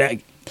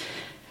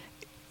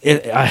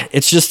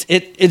it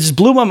just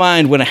blew my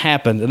mind when it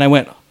happened, and I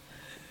went,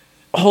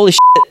 holy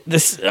shit,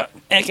 this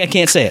I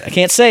can't say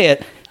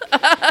it.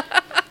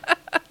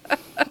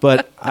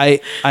 But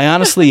I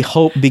honestly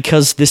hope,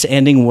 because this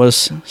ending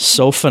was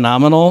so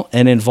phenomenal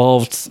and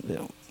involved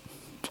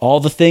all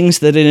the things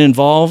that it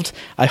involved,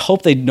 I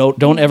hope they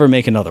don't ever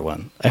make another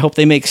one. I hope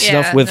they make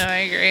stuff with... No, I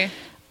agree.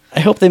 I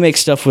hope they make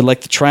stuff with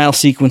like the trial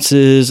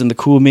sequences and the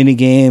cool mini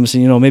games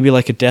and, maybe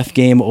like a death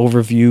game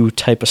overview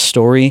type of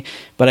story.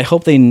 But I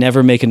hope they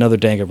never make another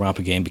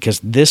Danganronpa game,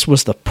 because this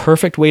was the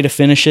perfect way to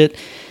finish it.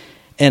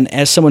 And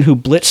as someone who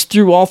blitzed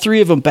through all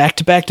three of them back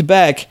to back to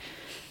back,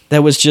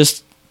 that was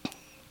just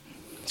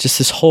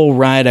this whole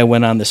ride I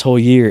went on this whole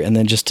year, and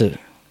then just to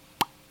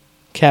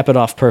cap it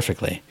off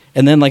perfectly.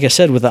 And then, like I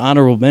said, with the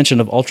honorable mention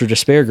of Ultra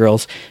Despair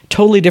Girls,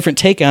 totally different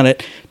take on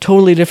it.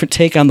 Totally different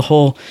take on the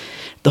whole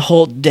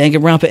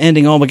Danganronpa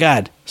ending. Oh my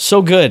god,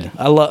 so good!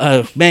 I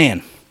love,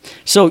 man.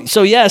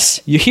 So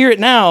yes, you hear it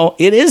now.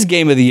 It is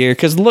game of the year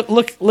because look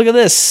at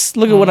this.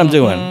 Look at what I'm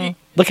doing.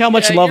 Look how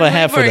much love I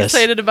have for this.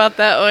 Excited about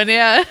that one,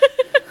 yeah.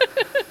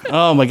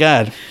 Oh my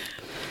god.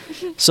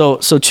 So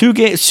two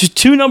games,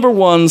 two number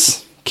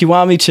ones.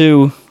 Kiwami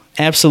 2,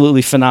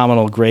 absolutely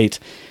phenomenal, great.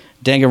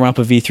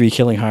 Danganronpa V3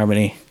 Killing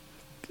Harmony.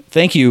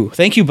 Thank you,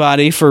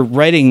 Body, for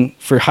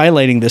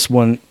highlighting this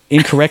one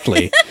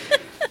incorrectly,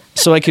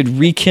 so I could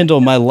rekindle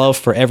my love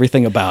for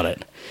everything about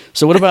it.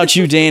 So, what about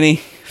you, Danny?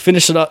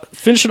 Finish it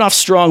off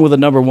strong with a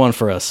number one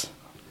for us.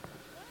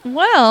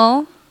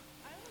 Well,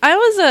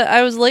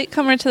 I was late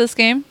comer to this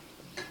game.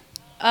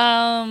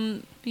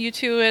 You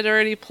two had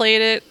already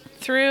played it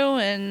through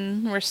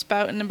and were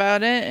spouting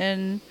about it,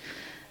 and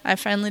I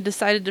finally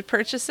decided to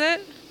purchase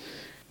it.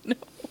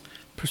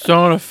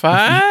 Persona 5?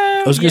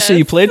 I was going to say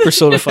you played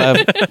Persona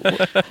 5.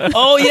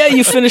 Oh, yeah,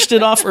 you finished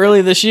it off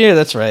early this year.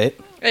 That's right.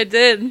 I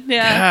did,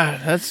 yeah.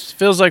 God, that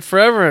feels like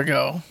forever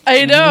ago.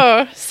 I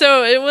know.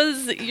 So it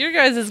was your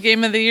guys'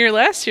 game of the year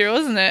last year,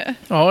 wasn't it?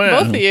 Oh, yeah.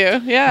 Both of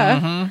you, yeah.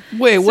 Mm-hmm.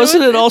 Wait,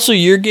 wasn't it also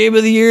your game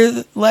of the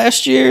year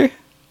last year?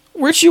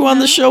 Weren't you on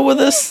the show with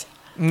us?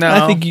 No. I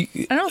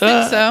don't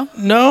think so.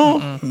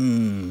 No?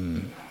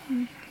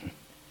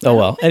 Oh,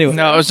 well. Anyway.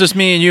 No, it was just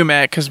me and you,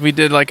 Matt, because we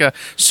did like a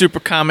Super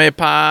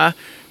Kame-Pa,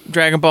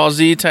 Dragon Ball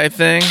Z type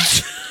thing.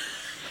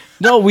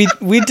 No,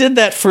 we did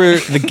that for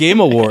the Game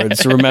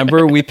Awards,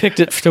 remember? We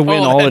picked it to win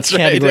all its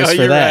categories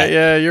for that. Right.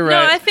 Yeah, you're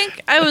right. No, I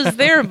think I was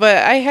there, but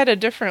I had a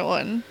different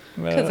one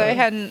because I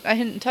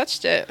hadn't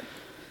touched it.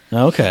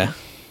 Okay.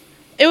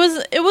 It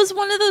was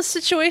one of those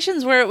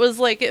situations where it was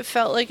like it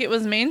felt like it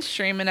was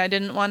mainstream and I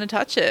didn't want to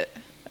touch it.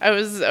 I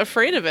was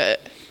afraid of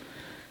it.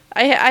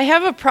 I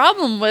have a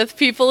problem with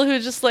people who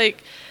just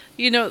like,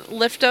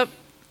 lift up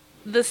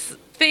this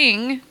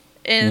thing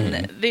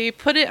and they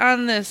put it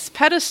on this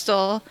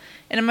pedestal,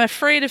 and I'm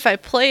afraid if I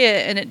play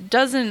it and it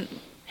doesn't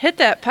hit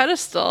that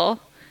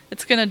pedestal,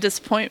 it's going to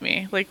disappoint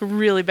me like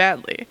really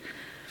badly.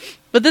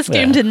 But this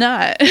game did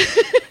not.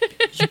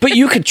 But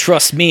you could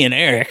trust me and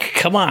Eric.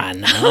 Come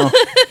on now.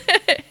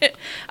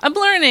 I'm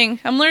learning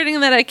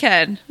that I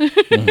can.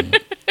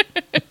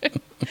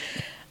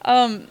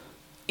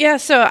 Yeah,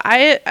 so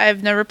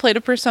I've never played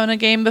a Persona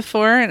game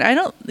before, and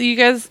have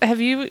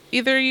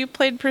either of you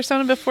played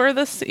Persona before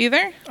this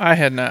either? I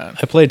had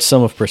not. I played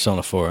some of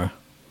Persona 4.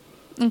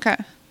 Okay.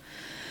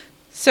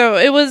 So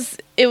it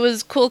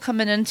was cool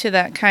coming into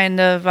that kind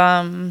of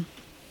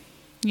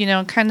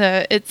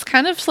it's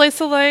kind of slice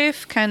of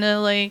life, kind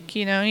of like,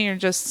 you're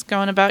just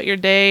going about your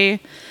day,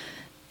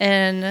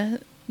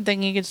 and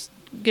then you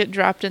get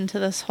dropped into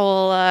this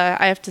whole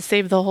I have to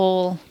save the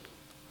whole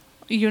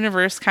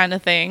universe kind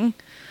of thing.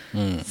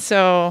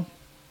 So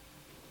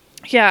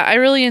yeah, I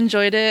really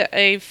enjoyed it.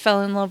 I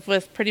fell in love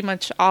with pretty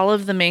much all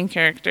of the main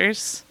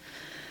characters.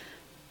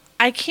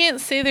 I can't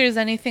say there's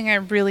anything I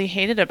really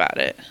hated about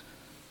it.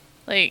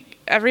 Like,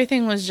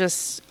 everything was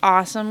just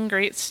awesome,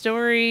 great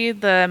story.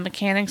 The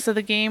mechanics of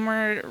the game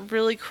were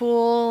really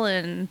cool,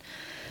 and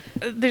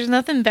there's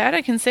nothing bad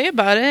I can say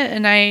about it.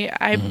 And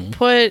I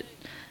put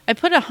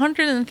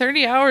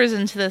 130 hours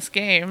into this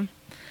game,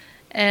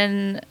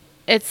 and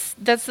that's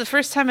the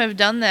first time I've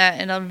done that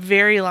in a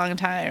very long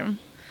time.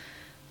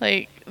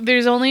 Like,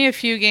 there's only a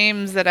few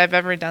games that I've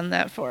ever done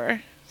that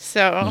for.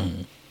 So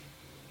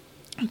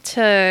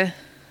to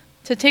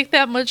take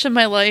that much of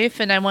my life,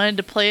 and I wanted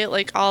to play it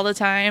like all the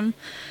time.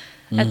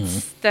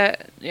 That's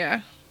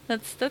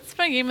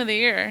my game of the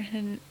year,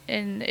 and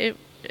it's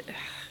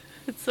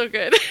so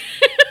good.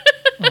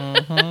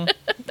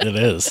 It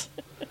is.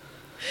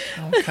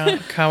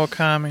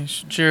 Kawakami,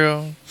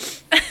 Shijiro,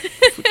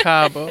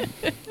 Futaba.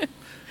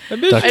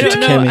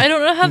 I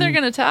don't know how they're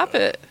gonna top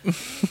it.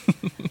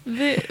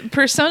 The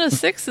Persona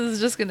 6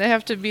 is just gonna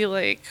have to be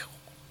like,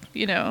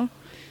 well,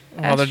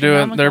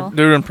 they're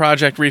doing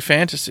Project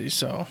Refantasy,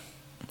 so.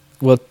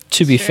 Well,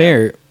 to be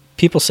fair,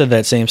 people said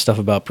that same stuff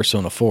about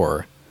Persona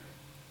 4.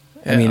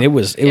 Yeah. I mean, it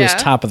was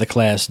top of the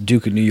class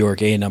Duke of New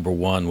York A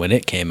 #1 when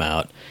it came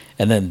out,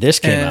 and then this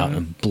came out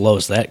and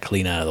blows that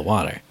clean out of the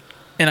water.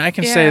 And I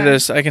can say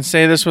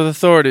this with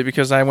authority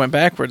because I went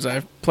backwards.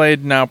 I've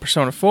played now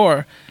Persona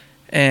 4,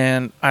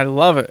 and I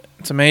love it.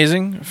 It's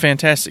amazing,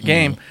 fantastic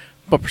game.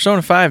 But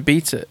Persona 5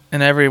 beats it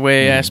in every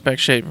way,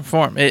 aspect, shape, and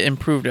form. It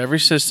improved every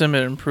system.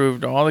 It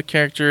improved all the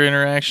character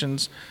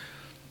interactions.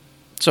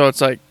 So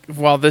it's like,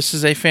 while this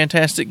is a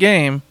fantastic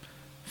game,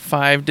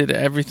 5 did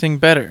everything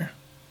better.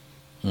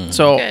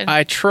 So good.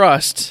 I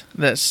trust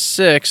that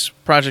 6,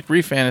 Project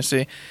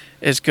Refantasy,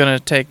 is going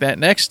to take that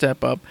next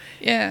step up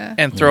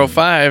and throw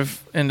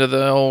 5 into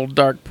the old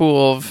dark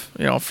pool of,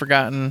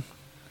 forgotten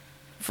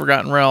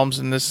realms,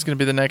 and this is going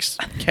to be the next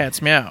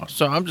Cat's Meow.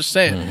 So I'm just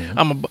saying,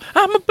 I'm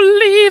a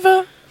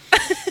believer.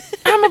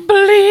 I'm a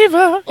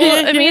believer.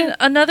 Well, I mean,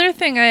 another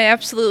thing I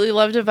absolutely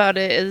loved about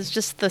it is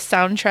just the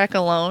soundtrack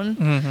alone.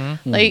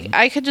 Mm-hmm. Like,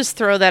 I could just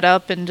throw that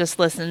up and just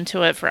listen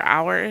to it for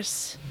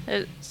hours.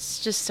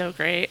 It's just so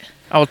great.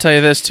 I will tell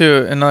you this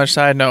too. Another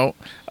side note: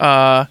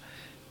 the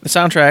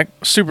soundtrack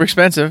super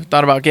expensive.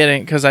 Thought about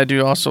getting it because I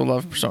do also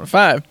love Persona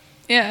 5.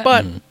 Yeah.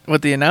 But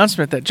with the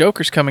announcement that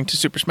Joker's coming to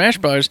Super Smash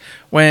Bros.,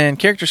 when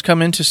characters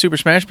come into Super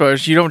Smash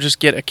Bros., you don't just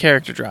get a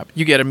character drop.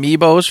 You get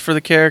amiibos for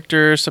the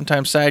characters,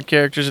 sometimes side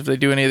characters if they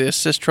do any of the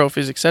assist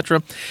trophies,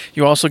 etc.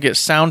 You also get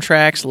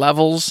soundtracks,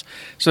 levels.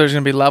 So there's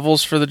going to be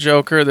levels for the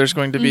Joker. There's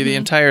going to be the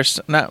entire,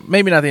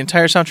 maybe not the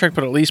entire soundtrack,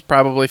 but at least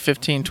probably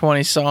 15,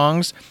 20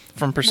 songs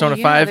from Persona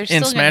 5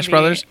 in Smash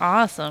Brothers.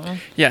 Awesome.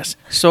 Yes.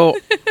 So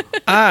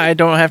I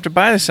don't have to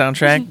buy the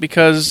soundtrack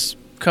because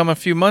come a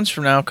few months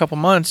from now, a couple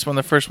months, when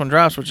the first one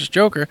drops, which is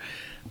Joker,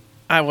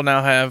 I will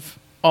now have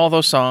all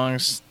those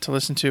songs to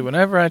listen to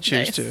whenever I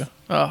choose to.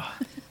 Oh,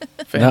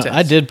 fantastic! No,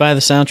 I did buy the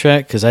soundtrack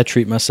because I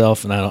treat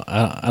myself, and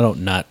I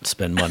don't not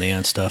spend money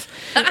on stuff.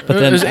 But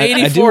then it was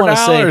I do want to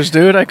say, $84,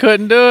 dude. I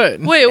couldn't do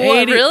it. Wait,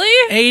 what?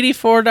 Really?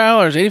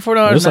 $84. it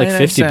was like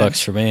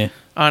 $50 for me.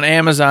 on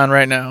Amazon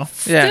right now.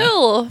 Yeah.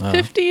 Still,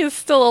 50 is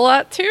still a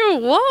lot too.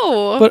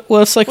 Whoa. But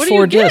it's like What do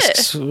 4 you get?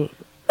 discs.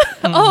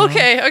 Oh,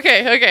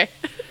 okay.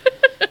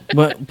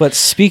 But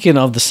speaking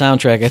of the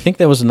soundtrack, I think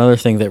that was another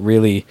thing that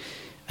really,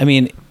 I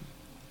mean,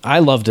 I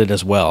loved it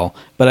as well,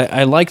 but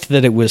I liked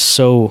that it was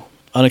so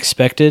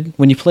unexpected.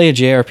 When you play a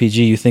JRPG,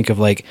 you think of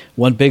like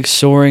one big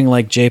soaring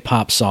like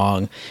J-pop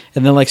song,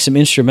 and then like some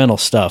instrumental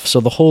stuff. So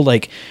the whole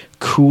like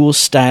cool,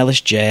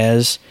 stylish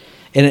jazz,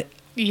 and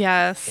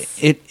Yes.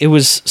 it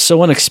was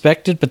so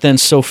unexpected, but then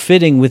so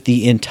fitting with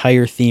the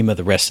entire theme of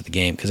the rest of the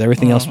game, because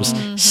everything else was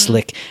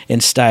slick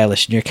and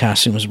stylish, and your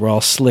costumes were all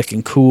slick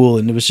and cool,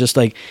 and it was just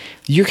like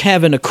you're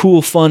having a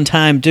cool, fun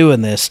time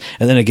doing this,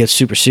 and then it gets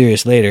super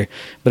serious later.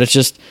 But it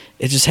just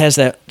has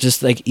that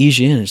just like ease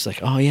you in. It's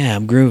like, oh yeah,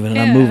 I'm grooving and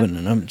I'm moving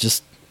and I'm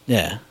just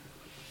Yeah,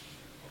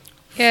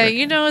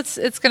 you know it's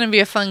going to be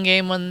a fun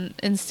game when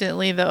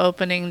instantly the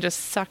opening just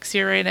sucks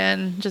you right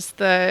in. Just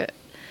the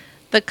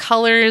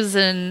colors,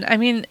 and I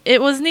mean,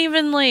 it wasn't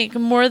even like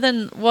more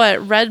than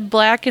what, red,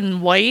 black,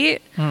 and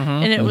white,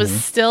 and it was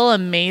still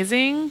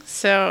amazing.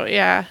 So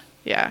yeah,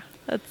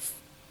 that's.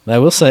 I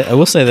will say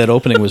that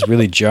opening was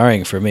really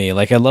jarring for me.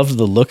 Like I loved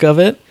the look of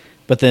it,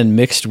 but then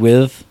mixed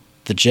with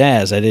the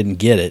jazz, I didn't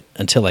get it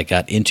until I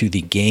got into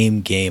the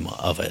game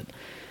of it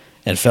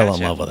and fell in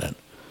love with it.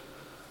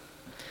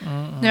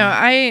 No,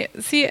 I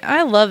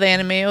love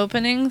anime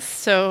openings,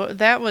 so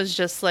that was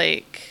just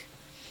like.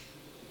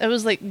 It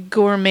was like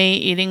gourmet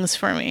eatings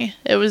for me.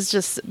 It was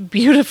just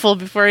beautiful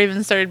before I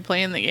even started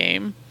playing the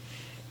game.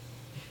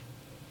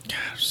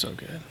 God, so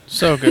good.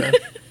 So good.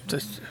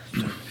 Just,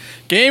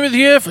 game of the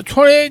year for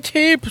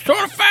 2018,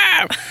 Persona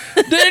 5.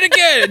 Did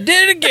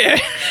it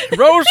again.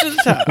 Rose to the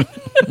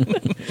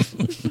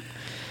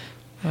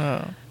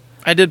top.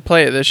 I did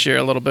play it this year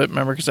a little bit,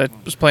 remember, because I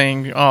was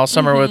playing all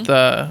summer with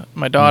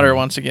my daughter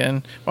once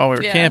again while we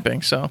were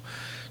camping, so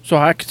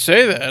I could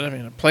say that. I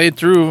mean, I played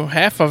through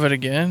half of it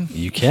again.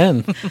 You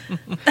can.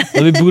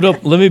 Let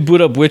me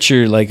boot up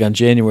Witcher like on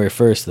January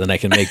 1st, then I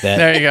can make that.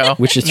 There you go.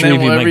 Witcher 3 be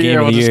my game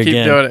of the year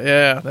again. Doing it.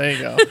 Yeah, there you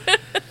go.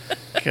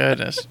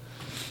 Goodness.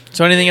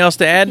 So anything else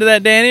to add to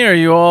that, Danny, or are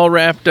you all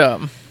wrapped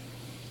up?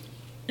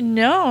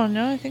 No,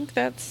 I think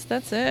that's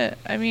it.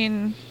 I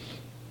mean,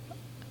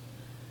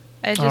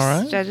 I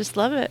just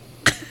love it.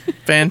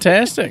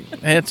 Fantastic.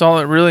 That's all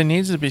that really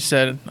needs to be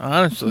said,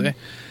 honestly.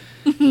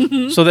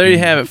 So there you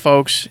have it,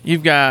 folks.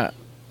 You've got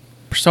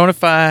Persona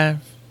 5,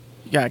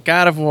 you got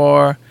God of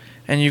War,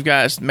 and you've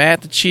got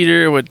Matt the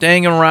Cheater with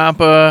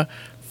Danganronpa,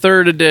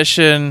 3rd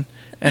edition,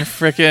 and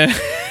frickin'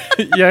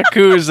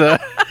 Yakuza.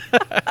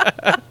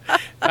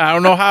 I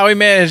don't know how he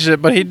managed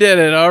it, but he did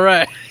it. All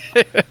right.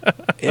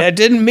 Yeah, I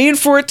didn't mean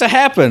for it to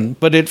happen,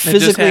 but it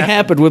physically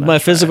happened with my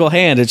physical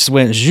hand. It just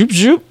went zoop,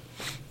 zoop.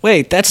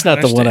 Wait, that's not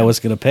the one I was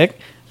going to pick.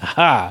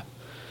 Aha.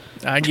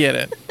 I get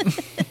it.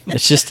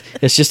 It's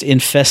just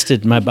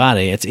infested my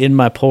body. It's in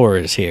my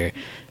pores here.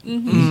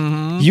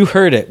 Mm-hmm. You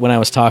heard it when I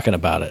was talking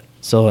about it.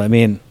 So I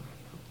mean,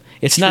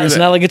 it's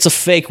not like it's a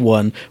fake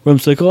one where I'm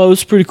just like, oh,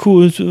 it's pretty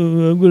cool.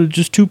 I'm gonna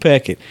just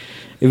 2-pack it.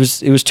 It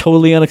was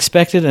totally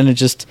unexpected, and it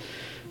just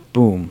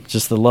boom,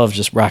 just the love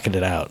just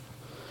rocketed out.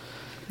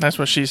 That's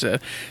what she said.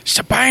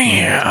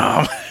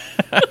 Shabam.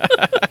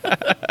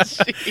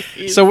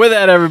 So with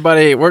that,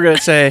 everybody, we're gonna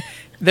say.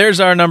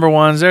 There's our number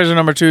ones, there's our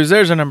number twos,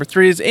 there's our number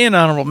threes, and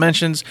honorable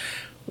mentions.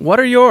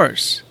 What are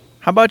yours?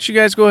 How about you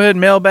guys go ahead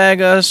and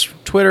mailbag us,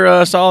 Twitter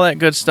us, all that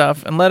good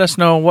stuff, and let us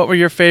know what were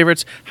your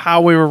favorites,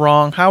 how we were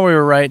wrong, how we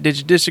were right, did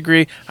you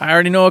disagree? I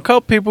already know a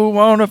couple people who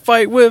want to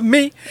fight with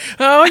me.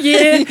 Oh,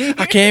 yeah,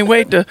 I can't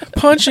wait to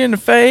punch in the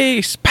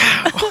face.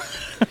 Pow.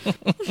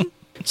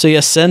 So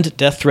yes, send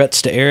death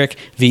threats to Eric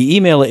via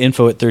email at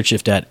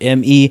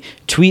info@thirdshift.me.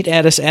 Tweet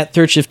at us at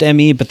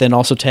thirdshiftme, but then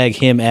also tag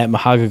him at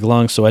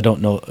Mahagaglung so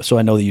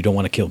I know that you don't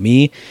want to kill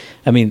me.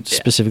 I mean,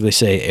 specifically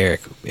say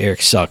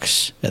Eric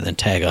sucks, and then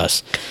tag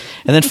us.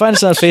 And then find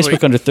us on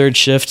Facebook under Third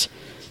Shift.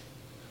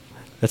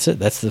 That's it.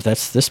 That's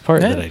this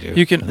part that I do.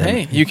 You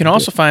can you can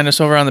also find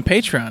us over on the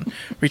Patreon.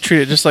 We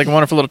treat it just like a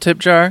wonderful little tip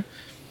jar.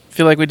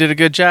 Feel like we did a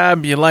good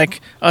job. You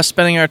like us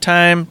spending our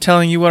time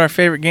telling you what our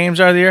favorite games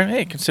are of the year?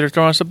 Hey, consider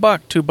throwing us $1,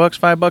 $2,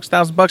 $5,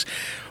 $1,000,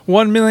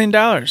 $1 million.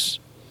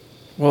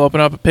 We'll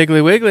open up a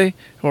Piggly Wiggly.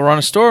 We'll run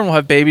a store and we'll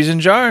have babies in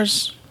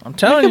jars. I'm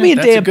telling you,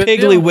 it's going to be a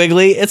damn Piggly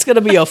Wiggly. It's going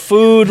to be a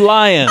food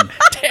lion.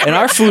 And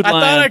our food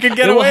lion, thought I could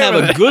get it will away have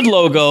with a it. good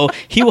logo.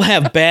 He will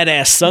have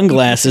badass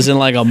sunglasses and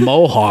like a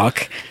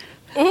mohawk.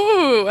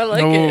 Ooh, I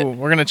like it.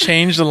 We're going to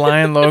change the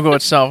lion logo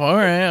itself. All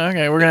right,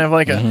 okay. We're going to have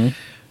like a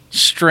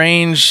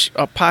strange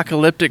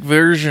apocalyptic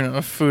version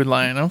of Food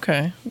Lion.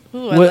 Okay.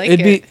 Ooh, I like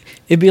it.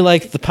 It'd be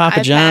like the Papa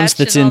Eye John's patch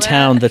that's and in all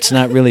town that. that's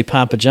not really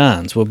Papa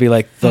John's. We'll be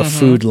like the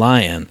Food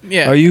Lion.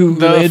 Yeah, Are you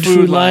the related to Food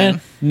Food Lion?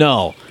 Lion.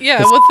 No.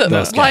 Yeah, It's with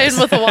those the lion guys.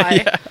 with a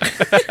Y.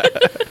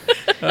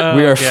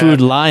 We are God.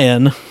 Food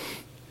Lion.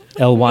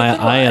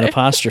 L-Y-I-N Y.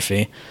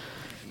 apostrophe.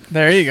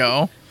 There you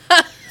go.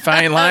 If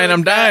I ain't lying,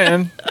 I'm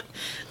dying.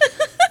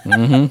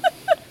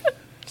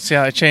 See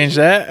how I changed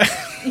that?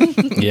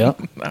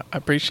 Yep. I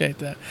appreciate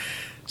that.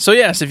 So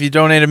yes, if you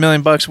donate $1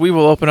 million, we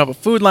will open up a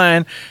Food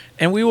Lion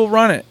and we will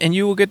run it, and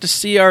you will get to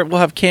see we'll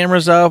have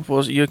cameras up.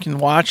 You can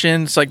watch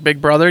in. It's like Big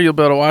Brother. You'll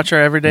be able to watch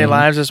our everyday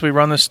lives as we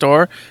run the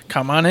store.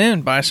 Come on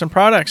in, buy some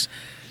products.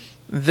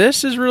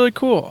 This is really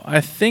cool.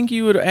 I think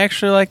you would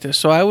actually like this.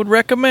 So I would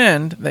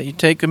recommend that you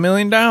take $1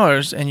 million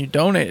and you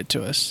donate it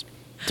to us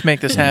to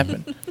make this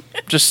happen.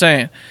 Just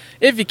saying.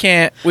 If you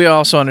can't, we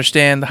also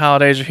understand the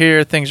holidays are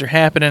here. Things are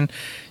happening.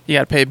 You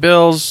got to pay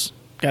bills.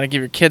 Got to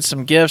give your kids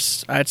some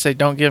gifts. I'd say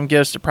don't give them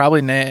gifts. They're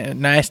probably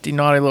nasty,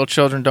 naughty little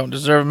children. Don't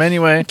deserve them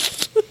anyway.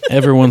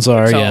 Everyone's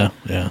are, So-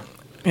 yeah.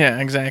 Yeah,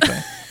 exactly.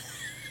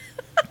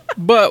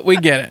 But we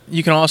get it.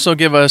 You can also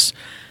give us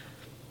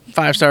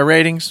 5-star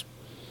ratings,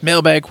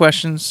 mailbag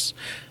questions,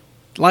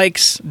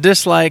 likes,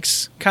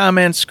 dislikes,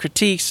 comments,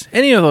 critiques,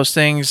 any of those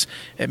things.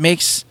 It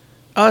makes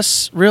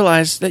us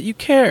realize that you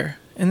care.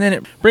 And then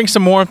it brings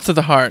some warmth to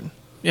the heart.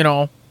 You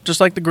know, just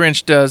like the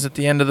Grinch does at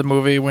the end of the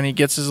movie when he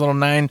gets his little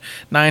nine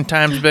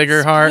times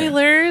bigger heart.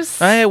 Spoilers.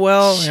 Hey,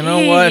 well, you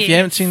know what? If you Jeez.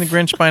 haven't seen the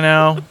Grinch by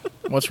now,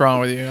 what's wrong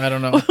with you? I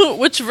don't know.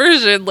 Which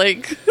version?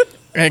 Like,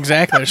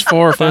 Exactly. There's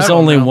 4 or 5. There's of them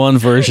only now. one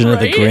version of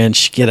the Right?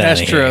 Grinch. Get out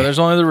That's of true. here. There's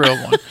only the real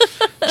one.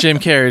 Jim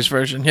Carrey's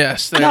version.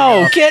 Yes. There you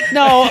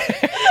No,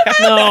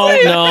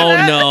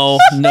 go.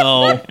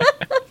 no.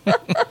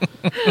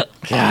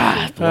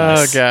 God Oh,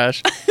 bless.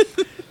 gosh.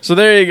 So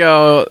there you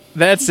go.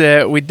 That's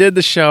it. We did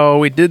the show.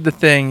 We did the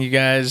thing, you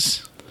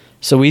guys.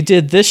 So we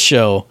did this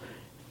show,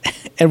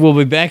 and we'll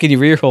be back in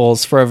your ear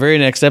holes for our very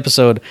next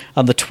episode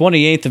on the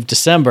 28th of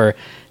December,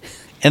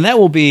 and that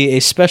will be a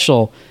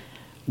special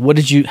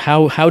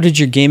how did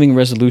your gaming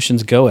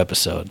resolutions go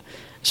episode.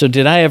 So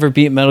did I ever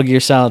beat Metal Gear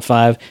Solid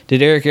 5?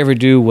 Did Eric ever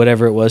do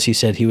whatever it was he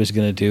said he was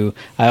going to do?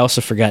 I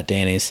also forgot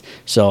Danny's.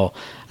 So,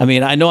 I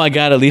mean, I know I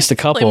got at least a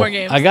couple. more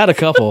games. I got a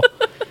couple.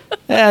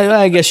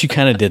 I guess you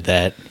kind of did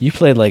that. You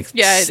played like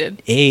Yeah, I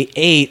did.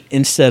 eight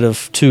instead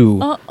of 2.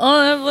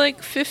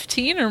 like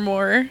 15 or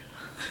more.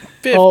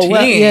 15. Oh,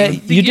 well, yeah,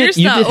 The you year's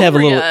did not have a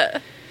over little.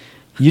 yet.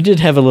 You did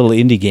have a little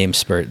indie game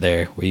spurt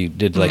there where you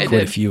did like I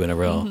quite a did. few in a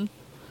row.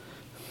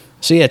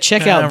 So yeah,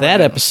 check Yeah, out that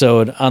right.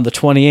 episode on the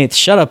 28th.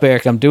 Shut up,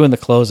 Eric. I'm doing the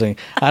closing.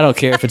 I don't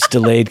care if it's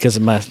delayed because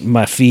of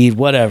my feed,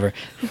 whatever.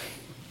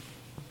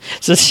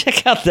 So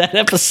check out that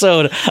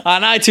episode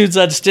on iTunes,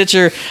 on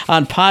Stitcher,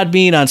 on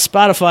Podbean, on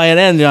Spotify,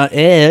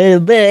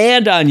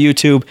 and on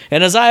YouTube.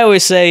 And as I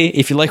always say,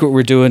 if you like what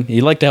we're doing,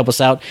 you'd like to help us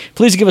out,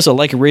 please give us a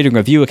like, a rating,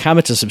 review, a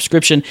comment, a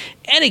subscription,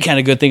 any kind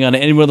of good thing on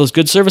any one of those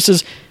good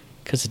services,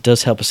 because it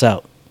does help us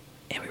out.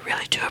 And we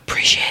really do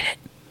appreciate it.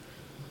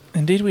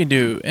 Indeed we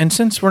do. And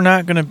since we're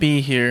not going to be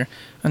here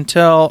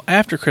until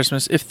after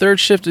Christmas, if Third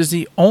Shift is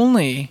the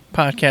only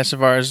podcast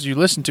of ours you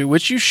listen to,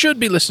 which you should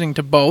be listening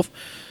to both,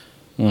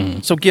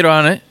 so get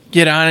on it.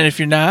 Get on it if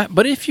you're not.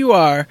 But if you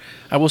are,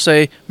 I will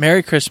say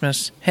Merry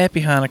Christmas,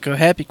 Happy Hanukkah,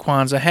 Happy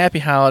Kwanzaa, Happy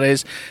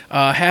Holidays,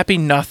 Happy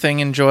Nothing.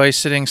 Enjoy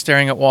sitting,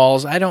 staring at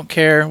walls. I don't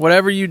care.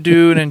 Whatever you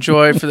do and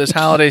enjoy for this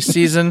holiday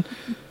season,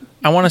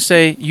 I want to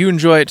say you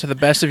enjoy it to the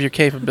best of your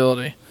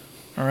capability.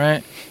 All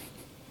right?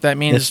 That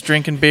means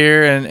drinking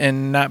beer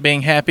and not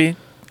being happy.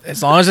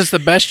 As long as it's the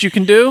best you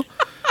can do,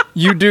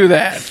 you do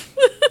that.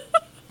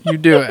 You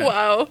do it.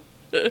 Wow.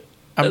 I'm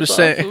That's just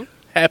saying, awesome.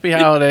 happy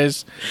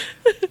holidays.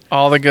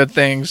 All the good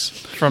things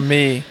from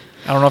me.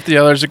 I don't know if the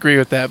others agree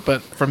with that,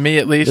 but from me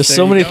at least. There's there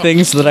so you many go.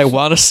 things that I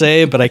want to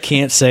say, but I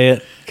can't say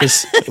it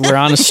because we're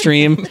on a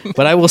stream.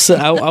 But I will say,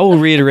 I will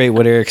reiterate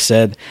what Eric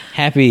said.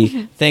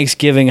 Happy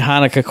Thanksgiving,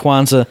 Hanukkah,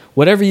 Kwanzaa,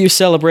 whatever you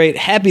celebrate.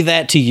 Happy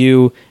that to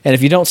you. And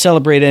if you don't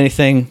celebrate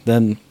anything,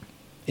 then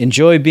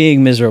enjoy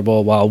being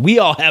miserable while we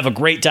all have a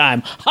great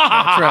time. That's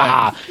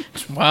right.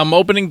 While I'm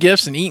opening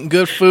gifts and eating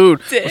good food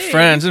with Dang.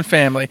 friends and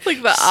family.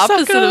 Like the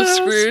opposite of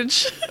Suckers.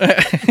 Scrooge.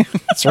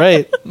 That's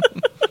right.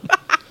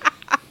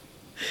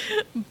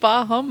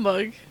 Bah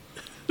humbug.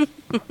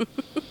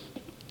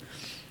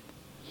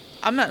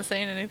 I'm not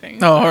saying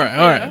anything. Oh, all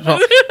right. Well,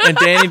 and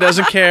Danny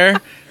doesn't care.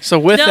 So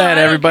with No, that, I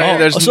don't everybody, care.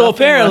 there's So nothing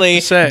apparently,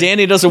 left to say.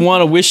 Danny doesn't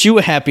want to wish you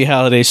a happy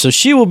holiday, so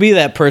she will be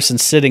that person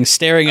sitting,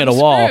 staring at a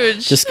wall,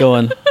 Scrooge. just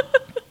going,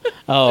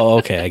 "Oh,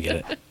 okay, I get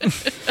it."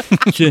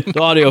 The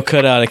audio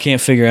cut out. I can't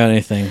figure out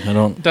anything.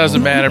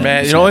 Doesn't matter,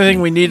 man. The only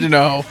thing we need to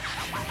know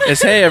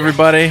is, hey,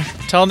 everybody,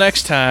 till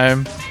next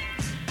time,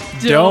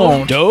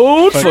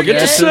 don't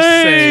forget to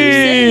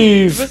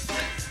save.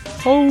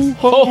 Ho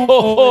ho ho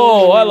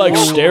ho! I like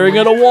staring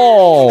at a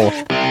wall.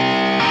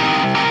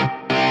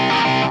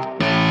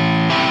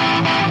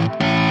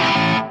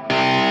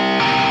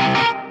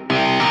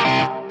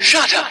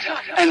 Shut up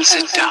and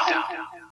sit down.